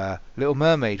 Little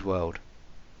Mermaid world.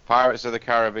 Pirates of the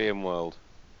Caribbean world.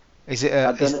 Is it?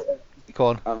 I don't know.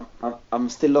 Go on. I'm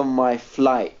still on my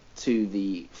flight to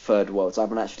the third world, so I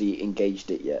haven't actually engaged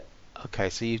it yet. Okay,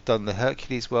 so you've done the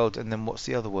Hercules world, and then what's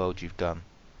the other world you've done?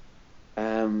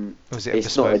 Or was it a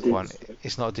It's not a bespoke one?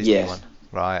 It's not a Disney Yeah. one.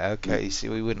 Right, okay. See,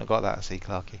 we wouldn't have got that, see,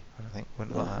 Clarky. I don't think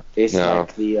wouldn't have got that. It's No.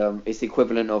 like it's the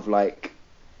equivalent of like,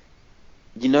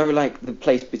 like the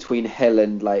place between hell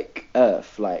and like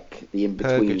earth, like the in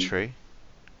between. Purgatory.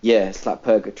 Yeah, it's like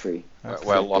purgatory. Okay.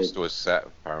 Where Lost was set,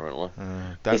 apparently.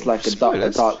 It's like a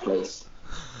dark place.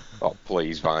 Oh,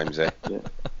 please, Vimesy.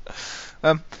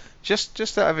 Yeah.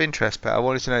 Just out of interest, Pat, I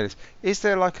wanted to know this. Is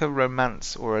there like a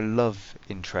romance or a love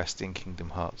interest in Kingdom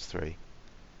Hearts 3?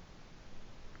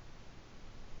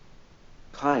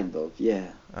 Kind of, yeah.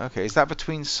 Okay, is that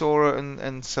between Sora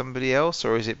and somebody else,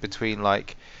 or is it between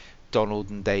like Donald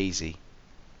and Daisy?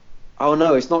 Oh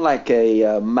no, it's not like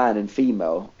a man and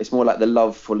female. It's more like the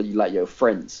love for like your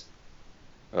friends.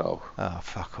 Oh. Oh,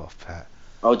 fuck off, Pat.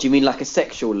 Oh, do you mean like a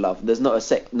sexual love? There's not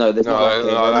a No, there's not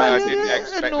like a I romantic. didn't A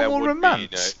expect there normal would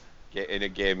romance. be in a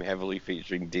game heavily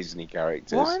featuring Disney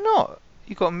characters. Why not?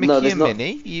 You've got Mickey No, there's and not.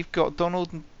 Minnie. You've got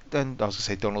Donald and I was gonna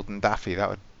say Donald and Daffy. That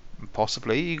would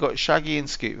possibly. You got Shaggy and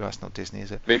Scoot. That's not Disney,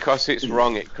 is it? Because it's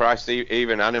wrong.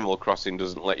 Even Animal Crossing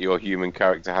doesn't let your human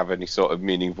character have any sort of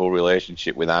meaningful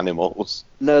relationship with animals.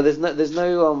 No, there's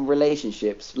no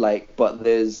relationships but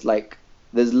there's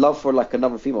love for like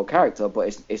another female character,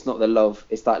 but it's not the love.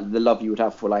 It's like the love you would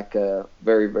have for like a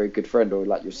very very good friend or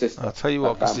like your sister. I'll tell you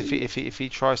like what, because family. if he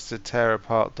tries to tear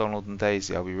apart Donald and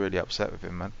Daisy, I'll be really upset with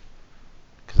him, man.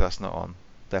 Because that's not on.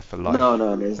 They're for life.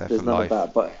 No, there's They're none for of life.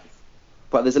 that.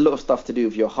 But there's a lot of stuff to do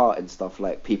with your heart and stuff,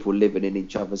 like people living in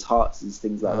each other's hearts and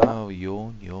things like that. Oh,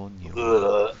 yawn.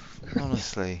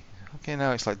 Honestly. Okay,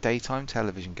 now it's like daytime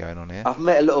television going on here. I've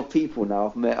met a lot of people now.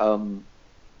 I've met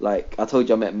like I told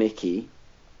you, I met Mickey.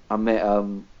 I met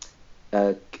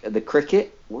the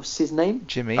cricket. What's his name?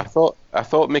 Jimmy. I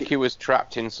thought Mickey was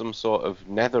trapped in some sort of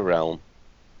nether realm.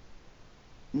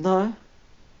 No.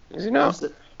 Is he not?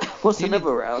 What's You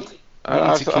another round? You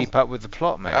need to keep up with the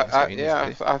plot, mate. That's what you need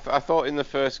to do. I thought in the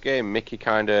first game Mickey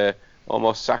kind of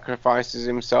almost sacrifices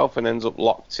himself and ends up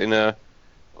locked in a.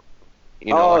 He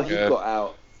got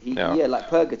out. Yeah. Like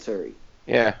purgatory.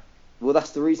 Yeah. Well,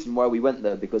 that's the reason why we went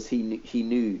there, because he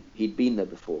knew he'd been there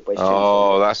before. But it's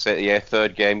Oh, changed. that's it. Yeah,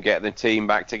 third game, get the team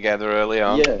back together early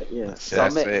on. Yeah. So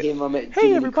That's I met it. him. I met Hey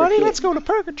Jimmy everybody, Cricket. let's go to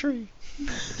Purgatory.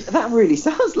 That really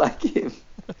sounds like him.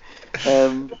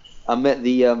 I met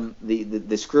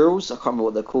the squirrels. I can't remember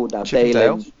what they're called now. Chip and Dale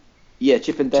Dale? and- Yeah,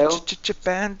 Chip and Dale. Chip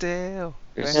and Dale.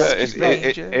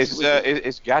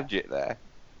 Is Gadget there?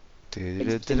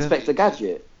 Inspector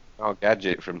Gadget. Oh,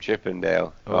 Gadget from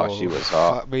Chippendale. Oh, she was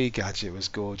hot. Fuck me, Gadget was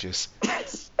gorgeous.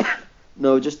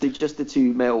 No, just the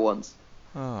two male ones.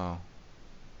 Oh.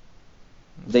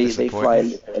 They fly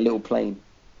disappointing. a little plane.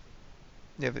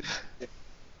 Yeah, but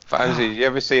Fancy, did you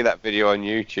ever see that video on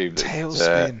YouTube? That,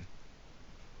 tailspin.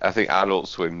 I think Adult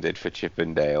Swim did for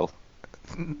Chippendale.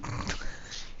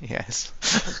 Yes.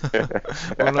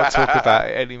 We'll not talk about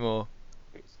it anymore.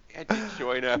 Gadget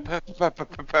showing her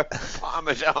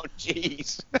Parmesan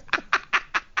cheese.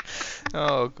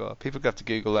 Oh god, people have to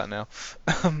Google that now.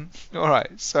 All right,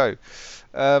 so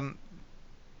um,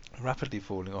 rapidly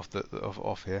falling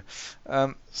off here.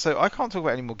 So I can't talk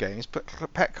about any more games, but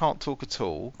Pet can't talk at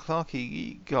all. Clarky,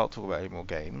 you can't talk about any more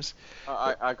games.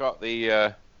 I got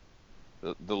the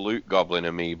Loot Goblin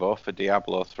amiibo for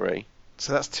Diablo 3.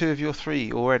 So that's 2 of your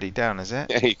 3 already down, is it?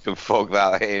 Yeah, you can fuck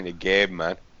that in a game,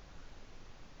 man.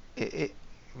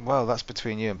 Well, that's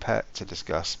between you and Pet to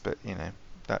discuss, but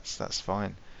that's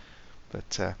fine.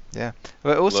 But yeah,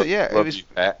 but also Love it was you,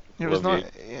 Pet. it was Love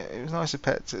nice. Yeah, it was nice of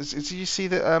Pet. Did you see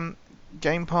that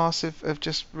Game Pass have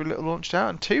just launched out,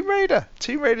 and Tomb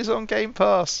Raider's on Game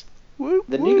Pass. Woo,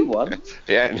 The woo. new one.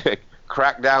 Yeah,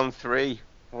 Crackdown 3.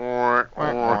 I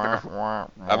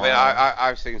mean,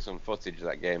 I've seen some footage of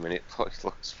that game and it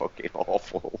looks fucking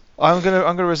awful. I'm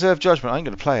gonna reserve judgment. I ain't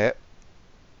gonna play it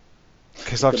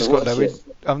because I've just got no.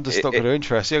 I'm just not gonna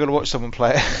interest. You're gonna watch someone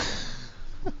play it.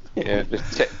 Yeah,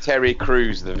 Terry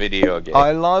Crews, the video game.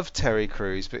 I love Terry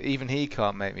Crews, but even he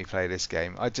can't make me play this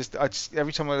game. I just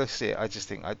every time I see it, I just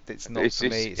think it's not for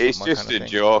me. It's not my just kind of a thing.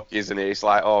 joke, isn't it? It's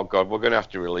like, oh god, we're gonna have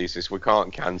to release this. We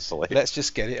can't cancel it. Let's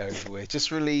just get it over with.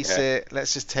 Just release it.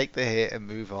 Let's just take the hit and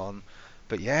move on.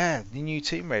 But yeah, the new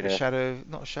Tomb Raider,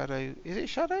 not Shadow. Is it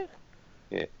Shadow?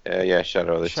 Yeah,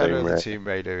 Shadow of the Tomb Raider. Shadow of the Tomb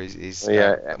Raider is.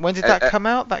 Yeah. When did that come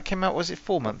out? That came out, was it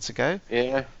 4 months ago?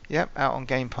 Yeah. Yep, out on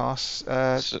Game Pass.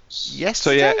 Yesterday.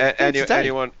 So yeah,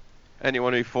 today.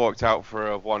 anyone who forked out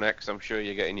for a 1X, I'm sure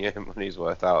you're getting your money's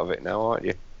worth out of it now, aren't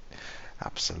you?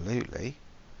 Absolutely.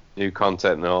 New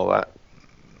content and all that.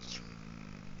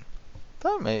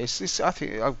 Don't mate, I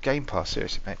think Game Pass,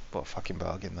 seriously, mate. What a fucking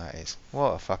bargain that is.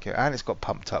 What a fucking, and it's got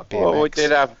pumped up BMX. Well, we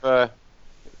did have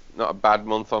not a bad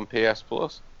month on PS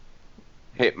Plus.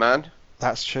 Hitman.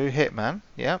 That's true, Hitman.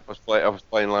 Yeah. I was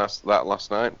playing last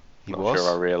night. Not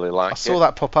sure I really liked it. I saw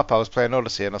that pop up. I was playing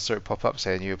Oddessy and I saw it pop up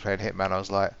saying you were playing Hitman. I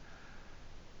was like,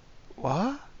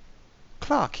 what?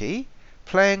 Clarky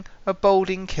playing a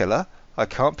balding killer? I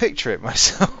can't picture it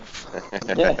myself.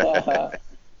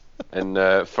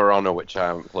 And For Honor, which I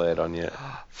haven't played on yet.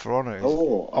 For Honor is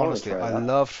honestly, I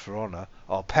loved For Honor.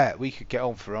 Oh, Pet, we could get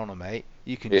on For Honor, mate.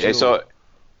 You can. It's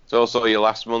also your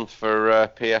last month for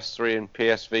PS3 and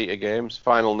PS Vita games.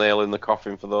 Final nail in the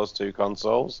coffin for those two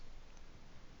consoles.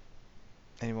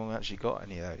 Anyone actually got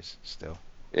any of those still?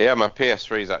 Yeah, my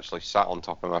PS3 is actually sat on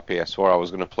top of my PS4. I was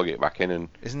going to plug it back in and.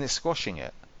 Isn't it squashing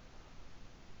it?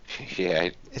 Yeah.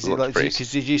 Is it like?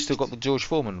 Because did you still got the George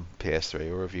Foreman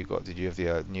PS3, or did you have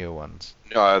the newer ones?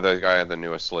 No, I had the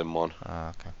newer slim one. Ah,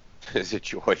 okay. It's a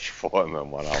George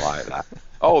Foreman one. I like that.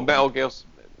 Oh, Metal Gear.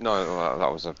 No,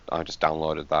 I just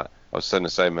downloaded that. I was going to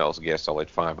say Metal Gear Solid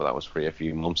 5, but that was free a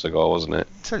few months ago, wasn't it?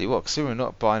 Tell you what, because we're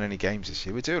not buying any games this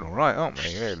year, we're doing all right, aren't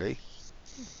we? Really?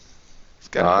 It's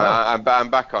going well. I'm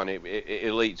back on it.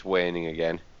 Elite's waning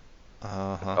again.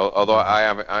 Uh-huh. Although I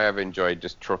have enjoyed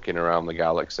just trucking around the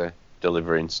galaxy,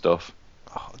 delivering stuff.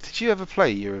 Oh, did you ever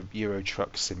play Euro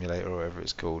Truck Simulator or whatever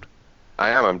it's called? I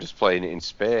am. I'm just playing it in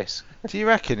space. Do you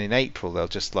reckon in April they'll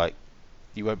just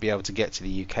you won't be able to get to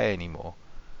the UK anymore?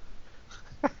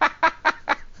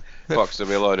 Fox,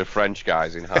 there'll be a load of French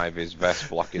guys in high-vis vests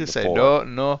blocking the port.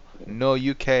 No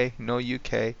UK, no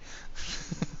UK.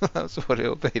 That's what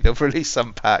it'll be. They'll release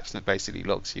some patch that basically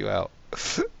locks you out.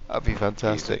 That'd be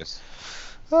fantastic. Jesus.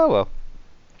 Oh well.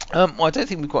 Well, I don't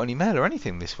think we've got any mail or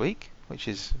anything this week, which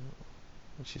is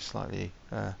slightly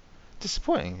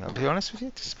disappointing. I'll be honest with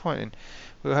you, disappointing.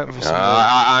 We were hoping for some.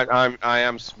 I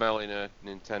am smelling a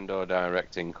Nintendo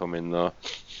Direct incoming though.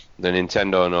 The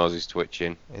Nintendo nose is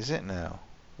twitching. Is it now?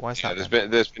 Why is that?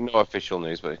 There's been no official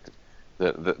news, but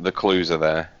the clues are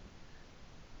there.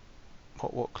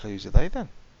 What clues are they then?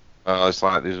 It's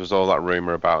like there was all that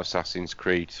rumour about Assassin's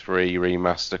Creed 3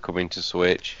 remaster coming to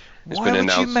Switch.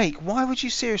 Why would you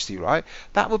seriously, right?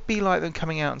 That would be like them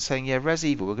coming out and saying, yeah, Res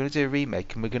Evil, we're going to do a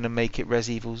remake and we're going to make it we're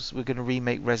going to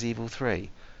remake Res Evil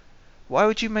 3. Why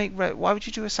would you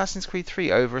do Assassin's Creed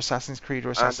 3 over Assassin's Creed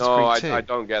or Assassin's Creed 2? I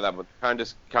don't get that, but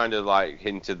kind of like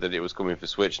hinted that it was coming for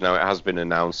Switch. Now it has been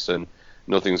announced and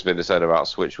nothing's been said about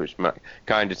Switch, which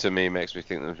kind of to me makes me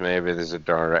think that maybe there's a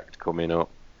Direct coming up.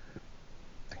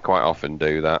 They quite often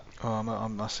do that. Oh, I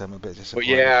must say I'm a bit disappointed.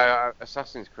 But yeah,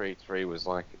 Assassin's Creed 3 was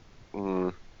like,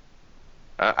 and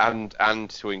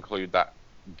to include that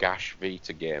Gash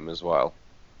Vita game as well.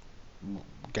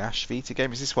 Gash Vita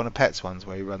game? Is this one of Pet's ones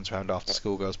where he runs around after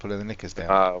schoolgirls pulling the knickers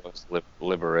down? It was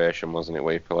Liberation, wasn't it,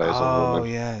 where he plays a woman? Oh,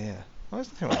 yeah. Why was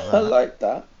the thing like that? I like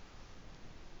that.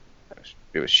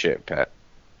 It was shit, Pet.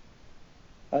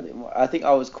 I think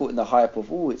I was caught in the hype of,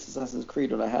 it's Assassin's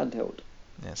Creed on a handheld.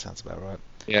 Yeah, sounds about right.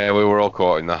 Yeah, we were all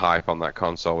caught in the hype on that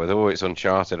console with, it's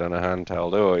Uncharted on a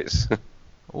handheld, it's...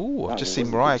 Oh, I've just It seen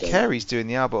was a Mariah good game. Carey's doing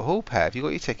the Albert Hall pair. Have you got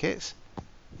your tickets?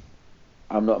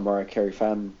 I'm not a Mariah Carey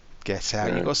fan. Get out.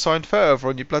 Yeah. You've got a signed photo over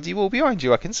on your bloody wall behind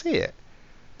you. I can see it.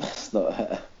 It's not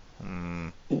her.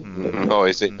 No,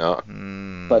 is it not?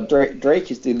 But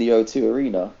Drake is doing the O2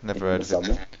 Arena. Never in heard the of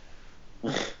him.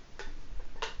 summer.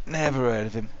 Never heard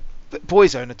of him. But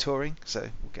Boyzone are touring, so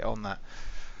we'll get on that.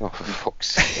 Oh, for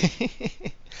fuck's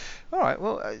sake. All right,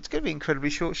 well, it's going to be an incredibly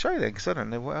short show then, because I don't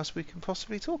know what else we can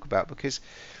possibly talk about, because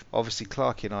obviously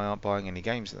Clarky and I aren't buying any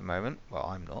games at the moment. Well,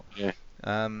 I'm not. Yeah.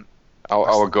 Um,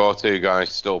 Our go-to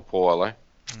guy's still poorly.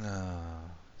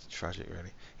 it's tragic,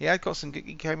 really. Yeah, I got some good.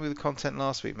 You came with the content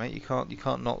last week, mate. You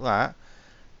can't knock that.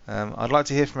 I'd like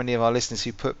to hear from any of our listeners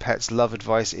who put Pet's love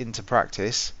advice into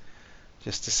practice,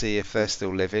 just to see if they're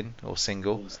still living or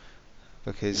single,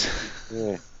 because.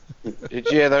 Yeah. Did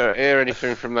you hear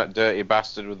anything from that dirty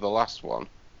bastard with the last one?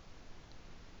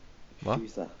 What?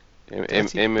 Who's that?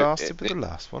 Dirty bastard with the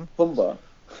last one. Pumba.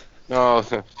 No,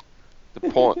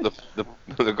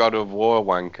 the God of War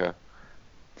wanker.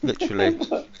 Literally.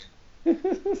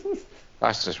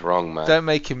 That's just wrong, man. Don't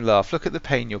make him laugh. Look at the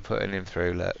pain you're putting him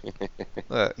through. Look,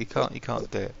 you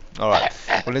can't do it. All right.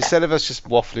 Well, instead of us just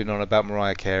waffling on about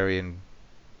Mariah Carey and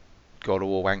God of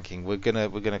War wanking, we're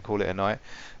gonna call it a night.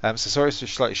 So sorry it's a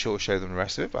slightly shorter show than the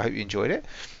rest of it, but I hope you enjoyed it.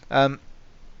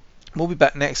 We'll be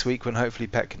back next week when hopefully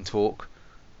Pet can talk.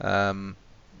 Well,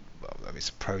 there's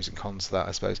pros and cons to that,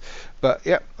 I suppose. But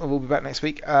yeah, we'll be back next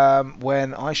week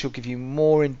when I shall give you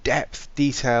more in-depth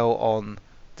detail on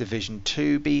Division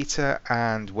 2 beta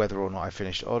and whether or not I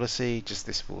finished Oddessy. Just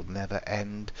this will never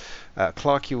end.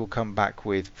 Clarky will come back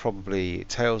with probably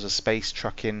Tales of Space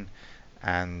Trucking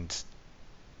and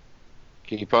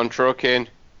Keep on trucking.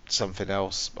 something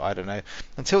else. I don't know.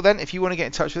 Until then, if you want to get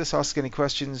in touch with us, ask any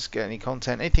questions, get any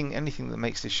content, anything that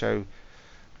makes this show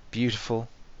beautiful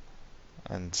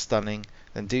and stunning,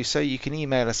 then do so. You can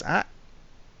email us at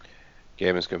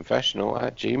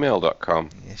gamersconfessional@gmail.com.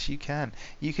 Yes, you can.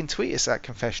 You can tweet us at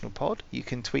confessionalpod. You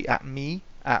can tweet at me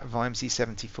at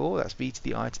Vimesy74. That's V to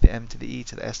the I to the M to the E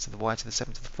to the S to the Y to the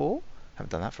 7 to the 4.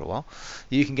 Haven't done that for a while.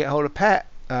 You can get hold of Pet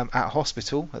at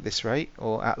hospital at this rate,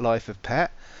 or at Life of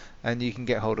Pet, and you can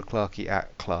get hold of Clarky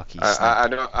at Clarky.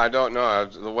 I don't know.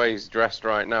 The way he's dressed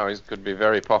right now, he could be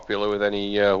very popular with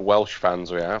any Welsh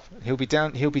fans we have. He'll be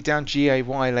down GAY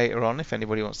later on if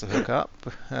anybody wants to hook up.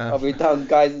 I'll be down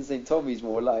guys in St. Tommy's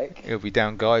more like. He'll be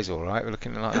down guys, all right. We're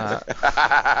looking like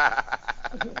that.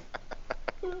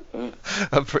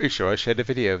 I'm pretty sure I shared a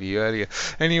video of you earlier.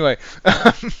 Anyway,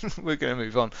 we're going to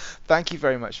move on. Thank you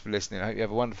very much for listening. I hope you have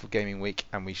a wonderful gaming week,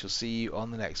 and we shall see you on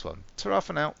the next one. Ta-ra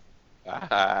for now. Bye.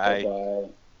 Bye.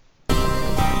 The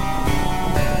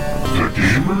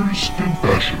Gamer's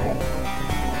Confessional.